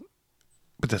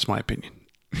 but that's my opinion.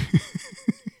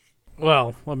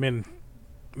 Well, I mean,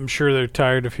 I'm sure they're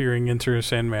tired of hearing Enter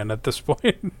Sandman at this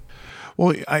point.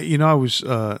 Well, I was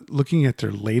looking at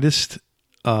their latest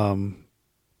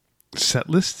set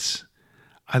lists.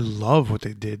 I love what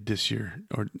they did this year,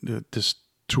 or this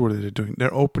tour that they're doing.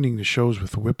 They're opening the shows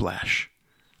with Whiplash.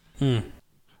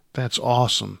 That's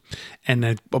awesome. And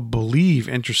I believe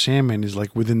Enter Sandman is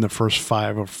like within the first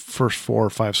 4 or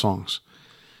 5 songs.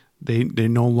 They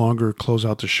no longer close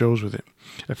out the shows with it.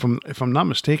 If I'm not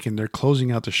mistaken, they're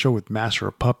closing out the show with Master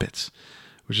of Puppets,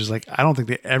 which is like, I don't think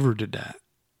they ever did that.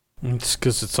 It's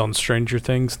because it's on Stranger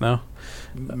Things now.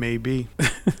 Maybe.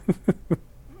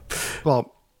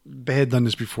 Well, they had done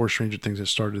this before Stranger Things had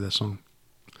started that song.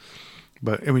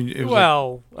 But I mean, it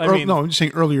was I'm just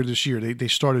saying earlier this year they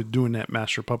started doing that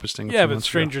Master of Puppets thing. Yeah, but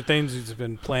Stranger Things has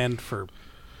been planned for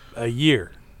a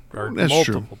year or that's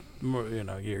multiple,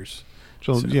 true. Years.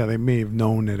 So yeah, they may have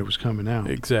known that it was coming out.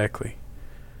 Exactly.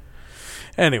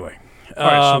 Anyway, All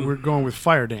right, so we're going with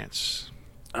Fire Dance.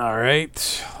 All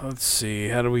right. Let's see.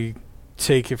 How do we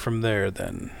take it from there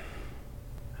then?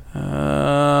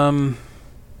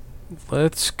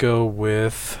 Let's go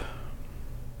with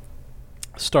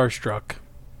Starstruck.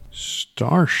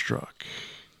 Starstruck.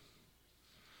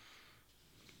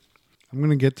 I'm going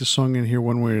to get the song in here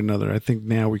one way or another. I think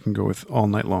now we can go with All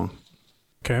Night Long.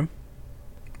 Okay.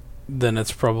 Then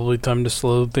it's probably time to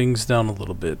slow things down a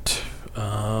little bit.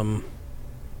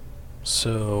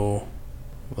 So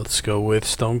let's go with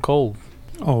Stone Cold.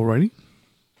 Alrighty.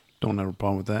 Don't have a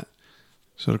problem with that.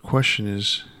 So the question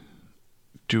is,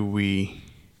 when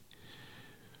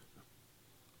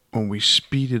we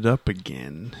speed it up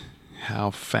again,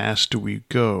 how fast do we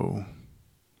go?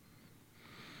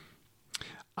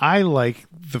 I like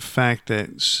the fact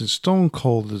that since Stone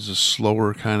Cold is a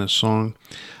slower kind of song,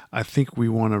 I think we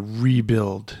want to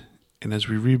rebuild. And as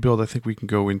we rebuild, I think we can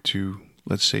go into,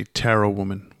 let's say, Tarot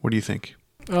Woman. What do you think?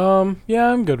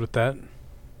 Yeah, I'm good with that.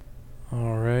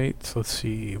 All right, so let's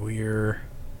see. We're,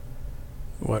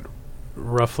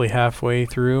 roughly halfway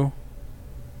through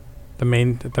the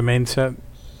main set?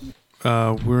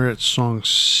 We're at song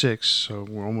 6, so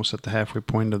we're almost at the halfway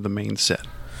point of the main set.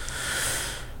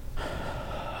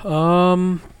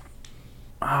 How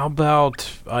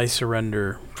about I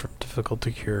Surrender from Difficult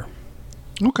to Cure?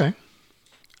 Okay.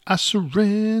 I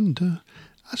surrender.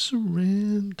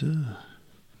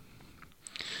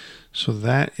 So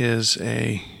that is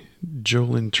a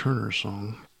Jolyn Turner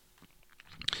song.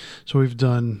 So we've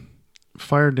done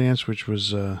Fire Dance, which was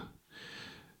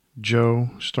Joe,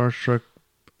 Starstruck,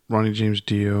 Ronnie James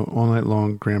Dio, All Night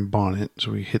Long, Graham Bonnet.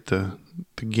 So we hit the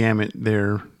gamut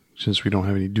there since we don't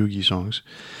have any Doogie songs.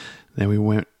 Then we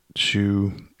went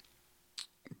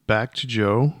back to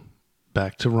Joe,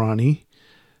 back to Ronnie,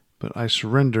 but I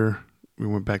Surrender, we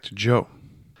went back to Joe.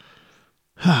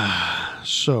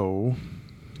 So,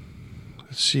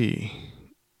 let's see.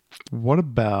 What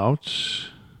about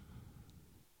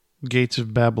Gates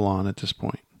of Babylon at this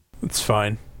point? It's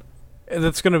fine.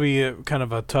 That's going to be kind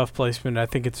of a tough placement. I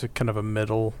think it's kind of a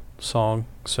middle song,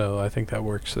 so I think that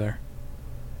works there.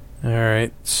 All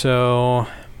right, so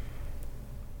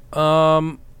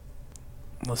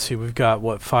let's see. We've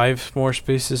got 5 more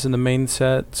spaces in the main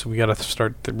set, so we got to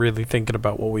start really thinking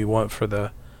about what we want for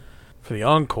the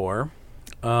encore.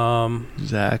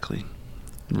 Exactly.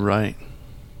 Right.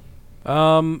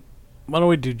 Why don't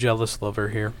we do Jealous Lover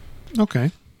here?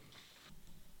 Okay.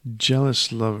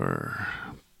 Jealous Lover.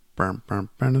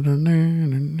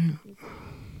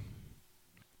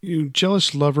 You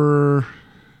Jealous Lover.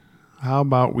 How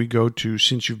about we go to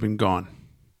Since You've Been Gone?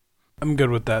 I'm good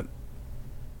with that.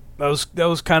 That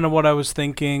was kind of what I was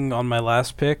thinking on my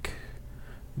last pick,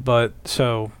 but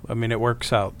so I mean it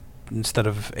works out. Instead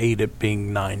of 8, it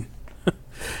being 9.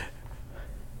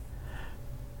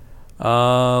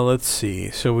 Let's see.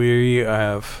 So we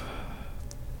have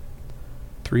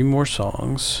 3 more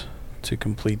songs to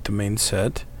complete the main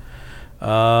set.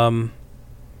 Let's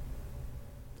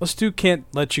do Can't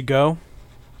Let You Go.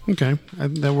 Okay,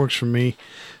 that works for me.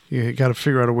 You got to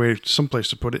figure out a way, someplace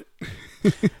to put it.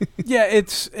 Yeah,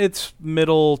 it's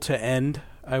middle to end,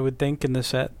 I would think, in the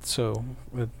set, so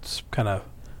it's kind of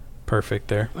perfect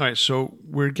there. All right, so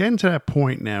we're getting to that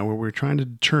point now where we're trying to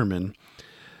determine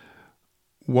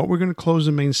what we're going to close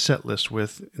the main set list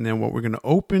with, and then what we're going to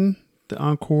open the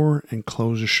encore and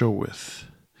close the show with.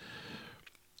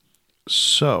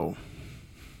 So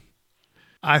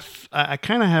I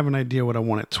kind of have an idea what I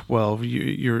want at 12.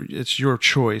 It's your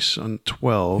choice on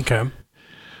 12. Okay.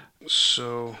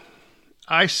 So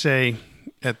I say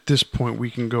at this point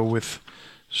we can go with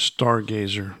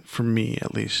Stargazer, for me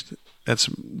at least. That's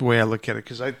the way I look at it,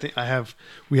 because I think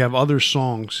we have other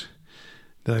songs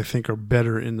that I think are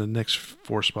better in the next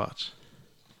 4 spots.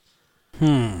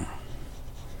 Because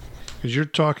you're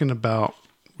talking about,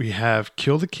 we have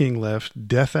Kill the King left,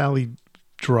 Death Alley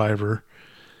Driver,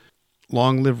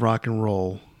 Long Live Rock and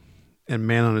Roll, and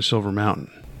Man on a Silver Mountain.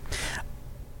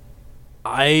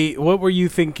 What were you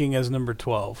thinking as number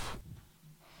 12?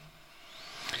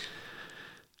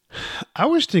 I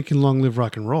was thinking Long Live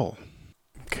Rock and Roll.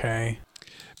 Okay.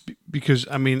 Because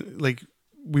I mean, like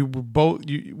we were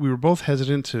both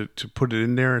hesitant to put it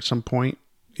in there at some point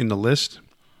in the list,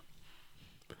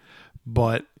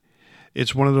 but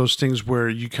it's one of those things where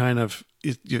you kind of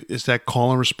it's that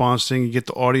call and response thing. You get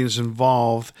the audience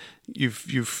involved.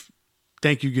 You've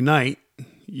thank you, good night,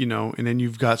 and then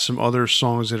you've got some other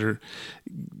songs that are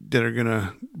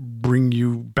gonna bring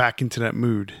you back into that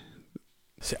mood.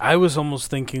 See, I was almost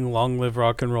thinking Long Live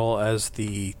Rock and Roll as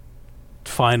the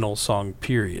final song,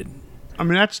 period. I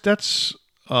mean, that's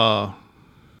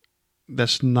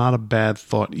that's not a bad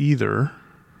thought either.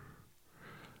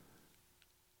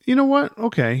 You know what?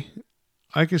 Okay.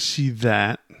 I can see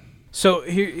that. So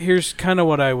here's kind of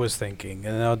what I was thinking,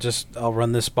 and I'll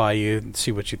run this by you and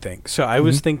see what you think. So I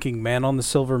was thinking Man on the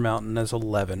Silver Mountain as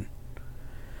 11,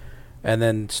 and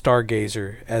then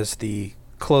Stargazer as the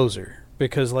closer,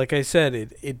 because like I said,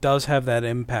 it does have that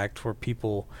impact where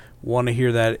people want to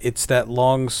hear that. It's that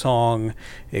long song,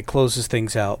 it closes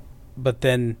things out, but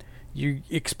then you're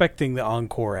expecting the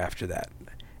encore after that.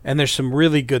 And there's some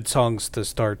really good songs to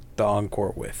start the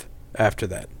encore with after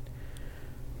that.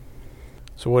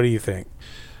 So what do you think?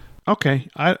 Okay,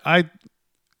 I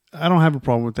don't have a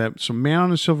problem with that. So Man on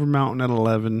the Silver Mountain at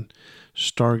 11,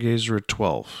 Stargazer at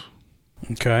 12.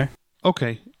 Okay.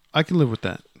 Okay, I can live with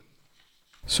that.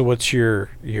 So what's your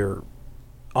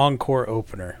encore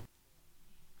opener?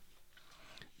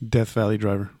 Death Alley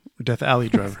Driver.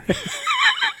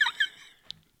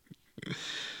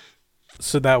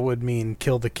 So that would mean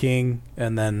Kill the King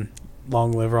and then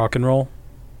Long Live Rock and Roll?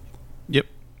 Yep.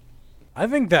 I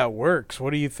think that works.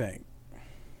 What do you think?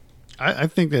 I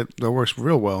think that works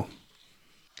real well.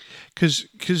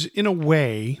 Because in a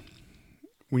way,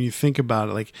 when you think about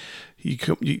it, like you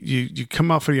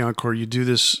come out for the encore, you do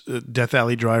this Death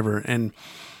Alley Driver, and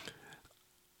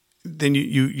then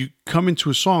you come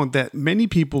into a song that many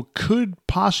people could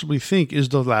possibly think is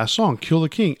the last song, Kill the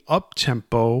King,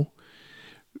 up-tempo,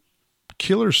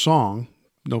 killer song,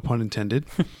 no pun intended,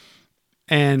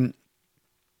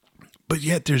 but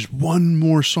yet there's one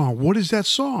more song. What is that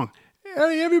song?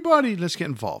 Hey, everybody, let's get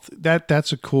involved.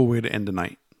 That's a cool way to end the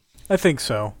night. I think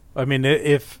so. I mean,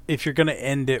 if you're going to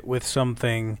end it with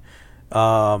something,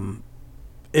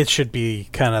 it should be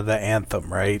kind of the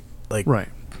anthem, right? Like, right.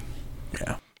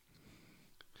 Yeah.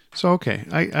 So, okay,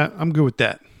 I'm good with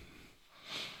that.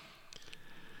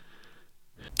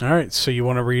 All right, so you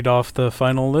want to read off the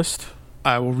final list?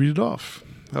 I will read it off.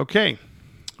 Okay.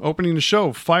 Opening the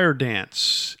show, Fire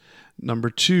Dance.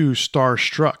 Number 2,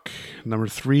 Starstruck. Number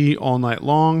 3, All Night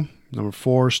Long. Number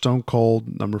 4, Stone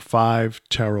Cold. Number 5,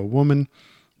 Tarot Woman.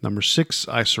 Number 6,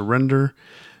 I Surrender.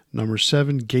 Number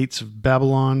 7, Gates of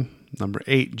Babylon. Number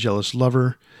 8, Jealous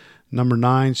Lover. Number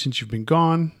 9, Since You've Been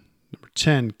Gone. Number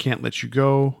 10, Can't Let You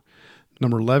Go.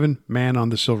 Number 11, Man on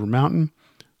the Silver Mountain.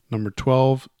 Number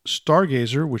 12,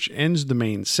 Stargazer, which ends the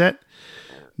main set.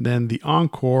 Then the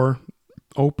encore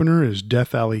opener is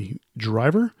Death Alley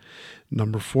Driver.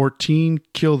 Number 14,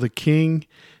 Kill the King.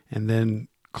 And then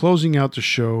closing out the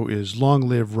show is Long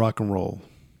Live Rock and Roll.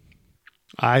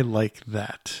 I like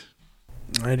that.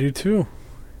 I do too.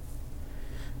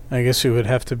 I guess it would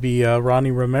have to be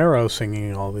Ronnie Romero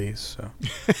singing all these. So.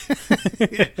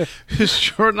 It's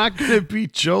sure not going to be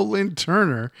Joe Lynn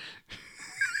Turner.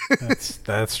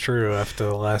 That's true after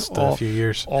the last few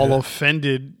years. All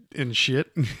offended and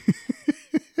shit.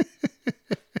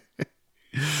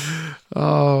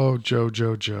 Oh, Joe.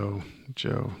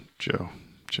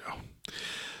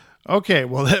 Okay,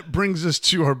 well, that brings us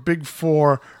to our big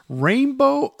 4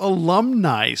 Rainbow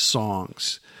Alumni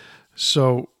Songs.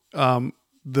 So,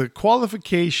 the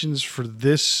qualifications for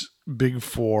this big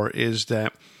 4 is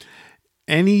that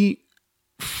any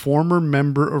former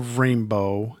member of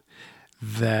Rainbow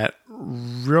that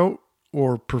wrote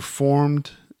or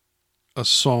performed a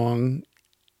song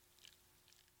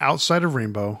outside of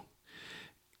Rainbow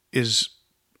is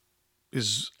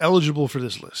eligible for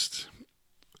this list.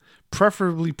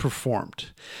 Preferably performed.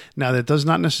 Now, that does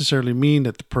not necessarily mean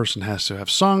that the person has to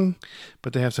have sung,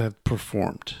 but they have to have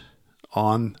performed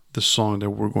on the song that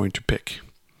we're going to pick.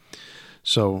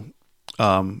 So,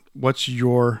 what's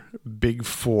your big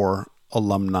 4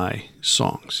 alumni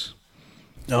songs?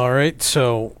 All right,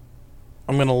 so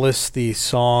I'm going to list the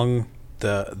song,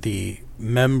 the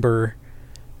member,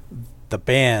 the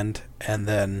band, and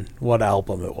then what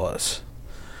album it was.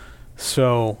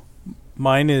 So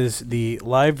mine is the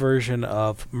live version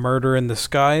of Murder in the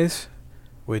Skies,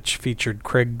 which featured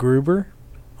Craig Gruber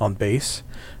on bass.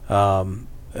 It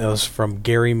was from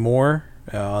Gary Moore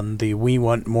on the We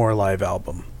Want More live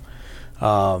album.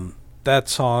 That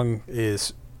song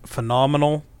is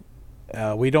phenomenal.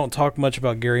 We don't talk much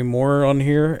about Gary Moore on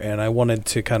here, and I wanted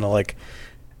to kind of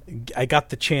I got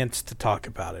the chance to talk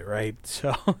about it, right?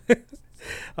 So,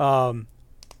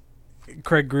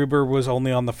 Craig Gruber was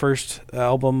only on the first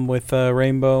album with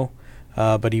Rainbow,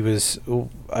 but he was,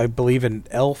 I believe, an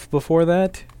Elf before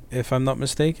that, if I'm not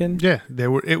mistaken. Yeah,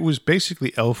 it was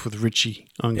basically Elf with Ritchie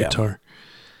on guitar.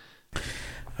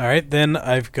 All right, then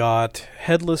I've got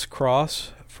Headless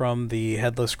Cross from the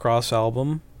Headless Cross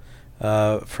album.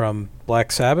 From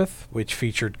Black Sabbath, which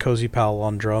featured Cozy Powell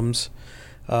on drums.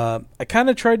 I kind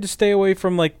of tried to stay away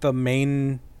from the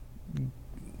main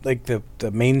like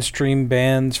the mainstream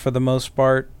bands for the most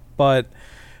part, but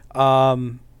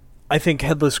I think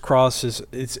Headless Cross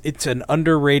it's an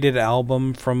underrated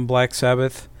album from Black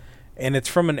Sabbath, and it's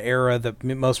from an era that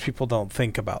most people don't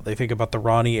think about. They think about the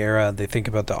Ronnie era, they think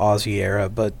about the Ozzy era,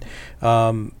 but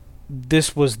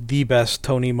this was the best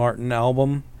Tony Martin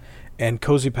album, and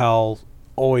Cozy Powell,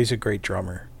 always a great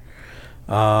drummer.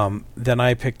 Then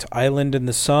I picked Island in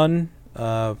the Sun,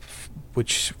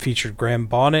 which featured Graham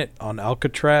Bonnet on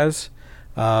Alcatraz,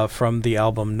 from the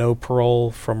album No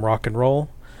Parole from Rock and Roll.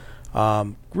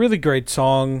 Really great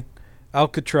song.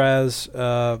 Alcatraz,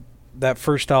 that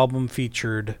first album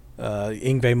featured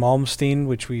Yngwie Malmsteen,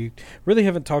 which we really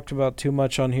haven't talked about too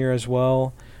much on here as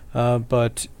well,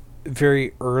 but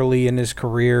very early in his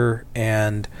career,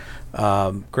 and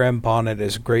Graham Bonnet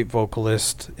is a great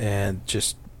vocalist and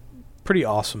just pretty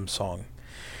awesome song.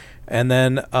 And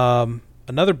then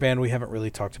another band we haven't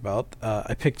really talked about,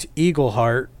 I picked Eagle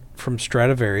Heart from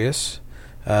Stradivarius,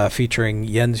 featuring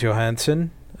Jens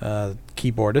Johansson,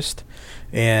 keyboardist,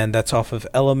 and that's off of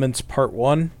Elements Part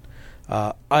 1.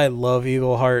 I love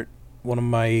Eagle Heart, one of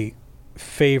my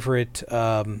favorite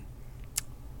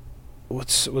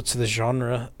what's the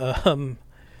genre,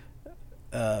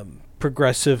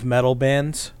 progressive metal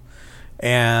bands,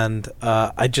 and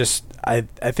I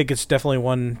think it's definitely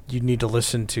one you need to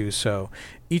listen to. So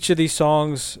each of these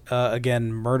songs,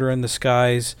 again, Murder in the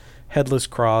Skies, Headless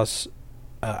Cross,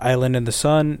 Island in the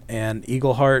Sun, and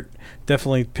Eagle Heart,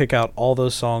 definitely pick out all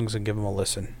those songs and give them a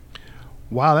listen.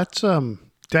 Wow, that's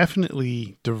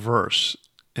definitely diverse,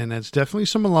 and that's definitely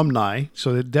some alumni,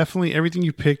 so that definitely everything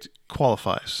you picked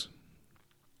qualifies.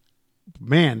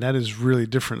 Man, that is really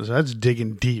different. That's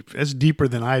digging deep. That's deeper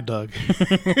than I dug.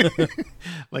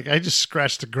 Like, I just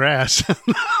scratched the grass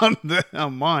on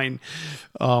mine.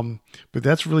 But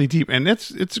that's really deep, and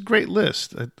it's a great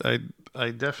list.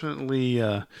 I definitely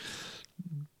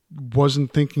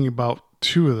wasn't thinking about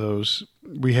two of those.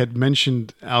 We had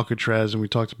mentioned Alcatraz and we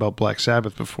talked about Black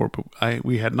Sabbath before, but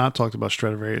we had not talked about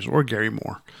Stradivarius or Gary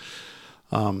Moore.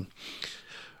 All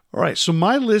right, so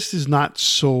my list is not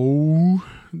so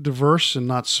diverse and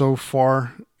not so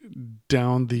far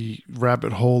down the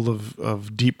rabbit hole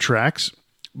of deep tracks,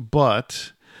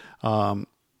 but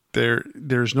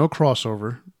there's no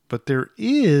crossover, but there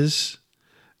is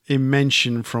a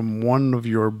mention from one of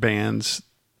your bands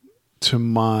to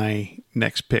my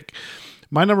next pick.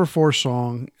 My number 4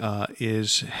 song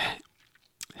is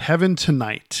Heaven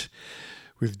Tonight,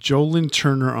 with Jolyn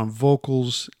Turner on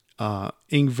vocals.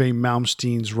 Yngwie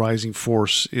Malmsteen's Rising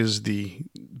Force is the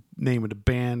name of the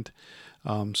band.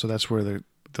 So that's where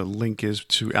the link is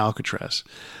to Alcatraz.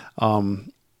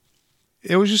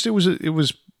 It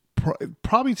was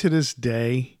probably to this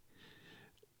day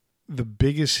the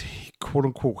biggest quote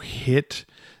unquote hit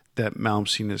that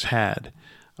Malmsteen has had.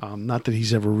 Not that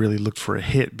he's ever really looked for a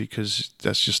hit, because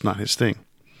that's just not his thing.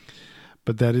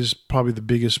 But that is probably the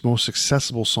biggest, most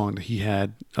accessible song that he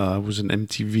had. It was an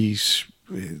MTV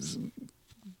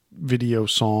video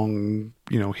song,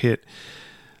 hit.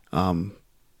 And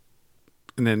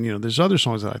then, there's other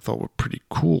songs that I thought were pretty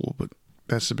cool, but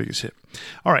that's the biggest hit.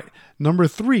 All right. Number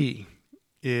 3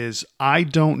 is I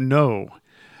Don't Know,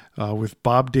 with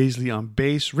Bob Daisley on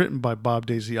bass, written by Bob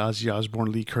Daisley, Ozzy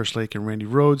Osbourne, Lee Kerslake, and Randy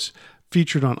Rhoads,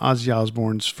 featured on Ozzy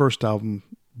Osbourne's first album,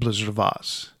 Blizzard of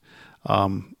Oz.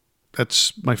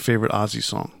 That's my favorite Ozzy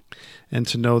song. And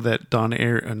to know that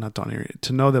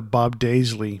to know that Bob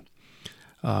Daisley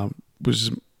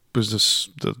was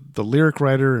the lyric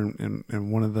writer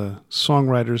and one of the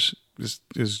songwriters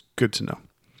is good to know.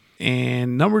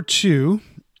 And number 2,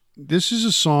 this is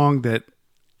a song that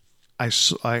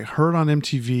I heard on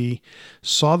MTV,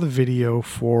 saw the video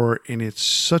for, and it's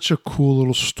such a cool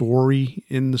little story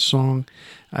in the song.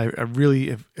 I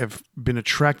really have been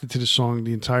attracted to the song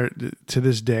to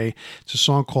this day. It's a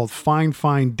song called Fine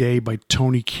Fine Day by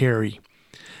Tony Carey.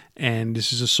 And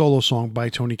this is a solo song by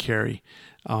Tony Carey.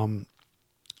 That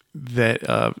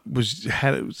it was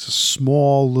a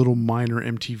small little minor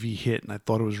MTV hit, and I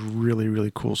thought it was really,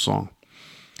 really cool song.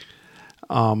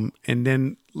 And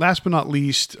then last but not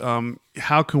least,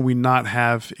 how can we not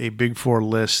have a Big Four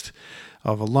list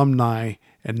of alumni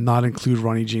and not include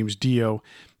Ronnie James Dio?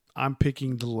 I'm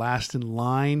picking The Last in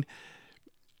Line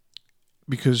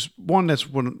because that's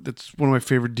one of my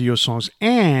favorite Dio songs,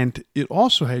 and it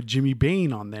also had Jimmy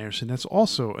Bain on there, so that's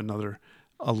also another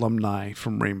alumni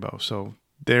from Rainbow. So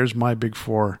there's my Big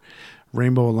Four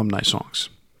Rainbow Alumni Songs.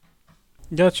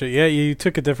 Gotcha. Yeah, you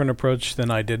took a different approach than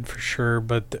I did for sure,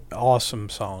 but awesome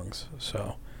songs.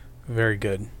 So very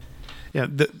good. Yeah,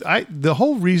 the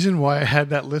whole reason why I had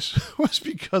that list was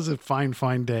because of Fine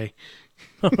Fine Day.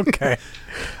 Okay.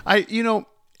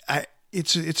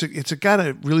 it's got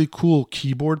a really cool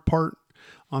keyboard part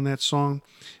on that song.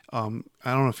 I don't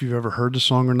know if you've ever heard the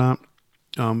song or not,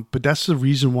 but that's the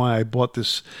reason why I bought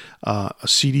this a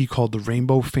CD called the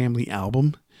Rainbow Family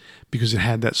Album, because it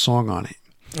had that song on it.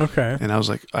 Okay. And I was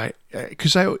like,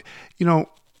 because I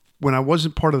when I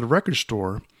wasn't part of the record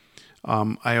store,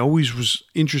 I always was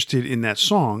interested in that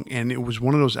song, and it was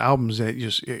one of those albums that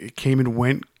just it came and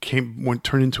went,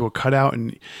 turned into a cutout,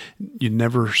 and you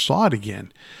never saw it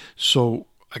again. So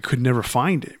I could never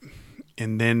find it,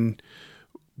 and then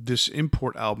this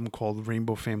import album called the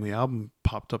Rainbow Family Album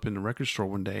popped up in the record store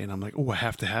one day, and I'm like, oh, I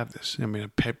have to have this. I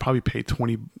mean, probably paid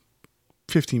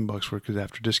 $15 for it, because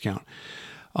after discount,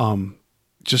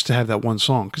 just to have that one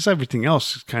song, because everything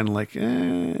else is kind of like,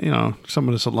 some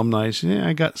of this alumni,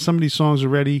 I got some of these songs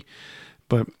already,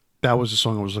 but that was the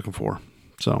song I was looking for.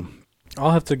 So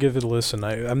I'll have to give it a listen.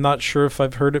 I'm not sure if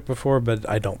I've heard it before, but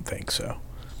I don't think so.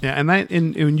 Yeah,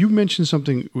 and you mentioned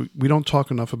something, we don't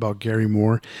talk enough about Gary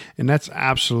Moore, and that's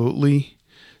absolutely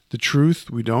the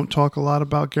truth. We don't talk a lot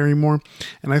about Gary Moore,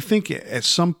 and I think at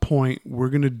some point we're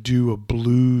going to do a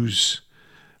blues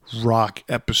rock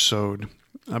episode,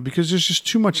 because there's just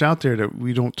too much out there that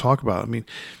we don't talk about. I mean,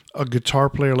 a guitar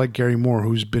player like Gary Moore,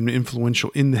 who's been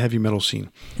influential in the heavy metal scene,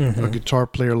 a guitar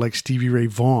player like Stevie Ray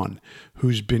Vaughan,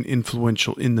 who's been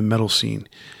influential in the metal scene.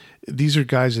 These are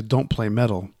guys that don't play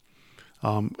metal.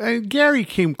 And Gary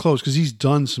came close because he's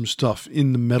done some stuff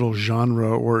in the metal genre,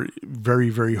 or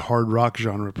very, very hard rock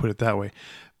genre, put it that way.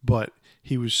 But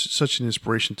he was such an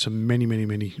inspiration to many, many,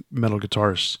 many metal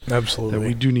guitarists. Absolutely. That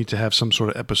we do need to have some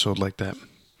sort of episode like that.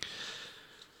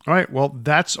 All right, well,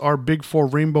 that's our Big Four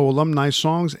Rainbow Alumni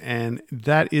Songs, and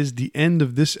that is the end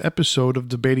of this episode of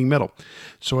Debating Metal.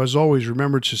 So as always,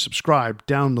 remember to subscribe,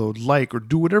 download, like, or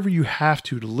do whatever you have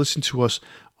to listen to us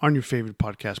on your favorite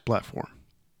podcast platform.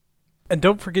 And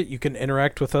don't forget, you can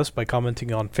interact with us by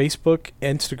commenting on Facebook,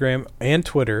 Instagram, and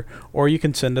Twitter, or you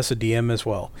can send us a DM as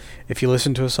well. If you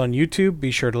listen to us on YouTube, be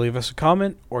sure to leave us a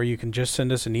comment, or you can just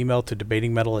send us an email to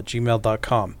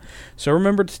debatingmetal@gmail.com. So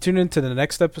remember to tune in to the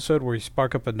next episode where we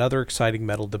spark up another exciting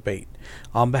metal debate.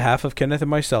 On behalf of Kenneth and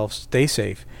myself, stay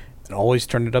safe, and always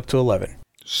turn it up to 11.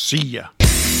 See ya.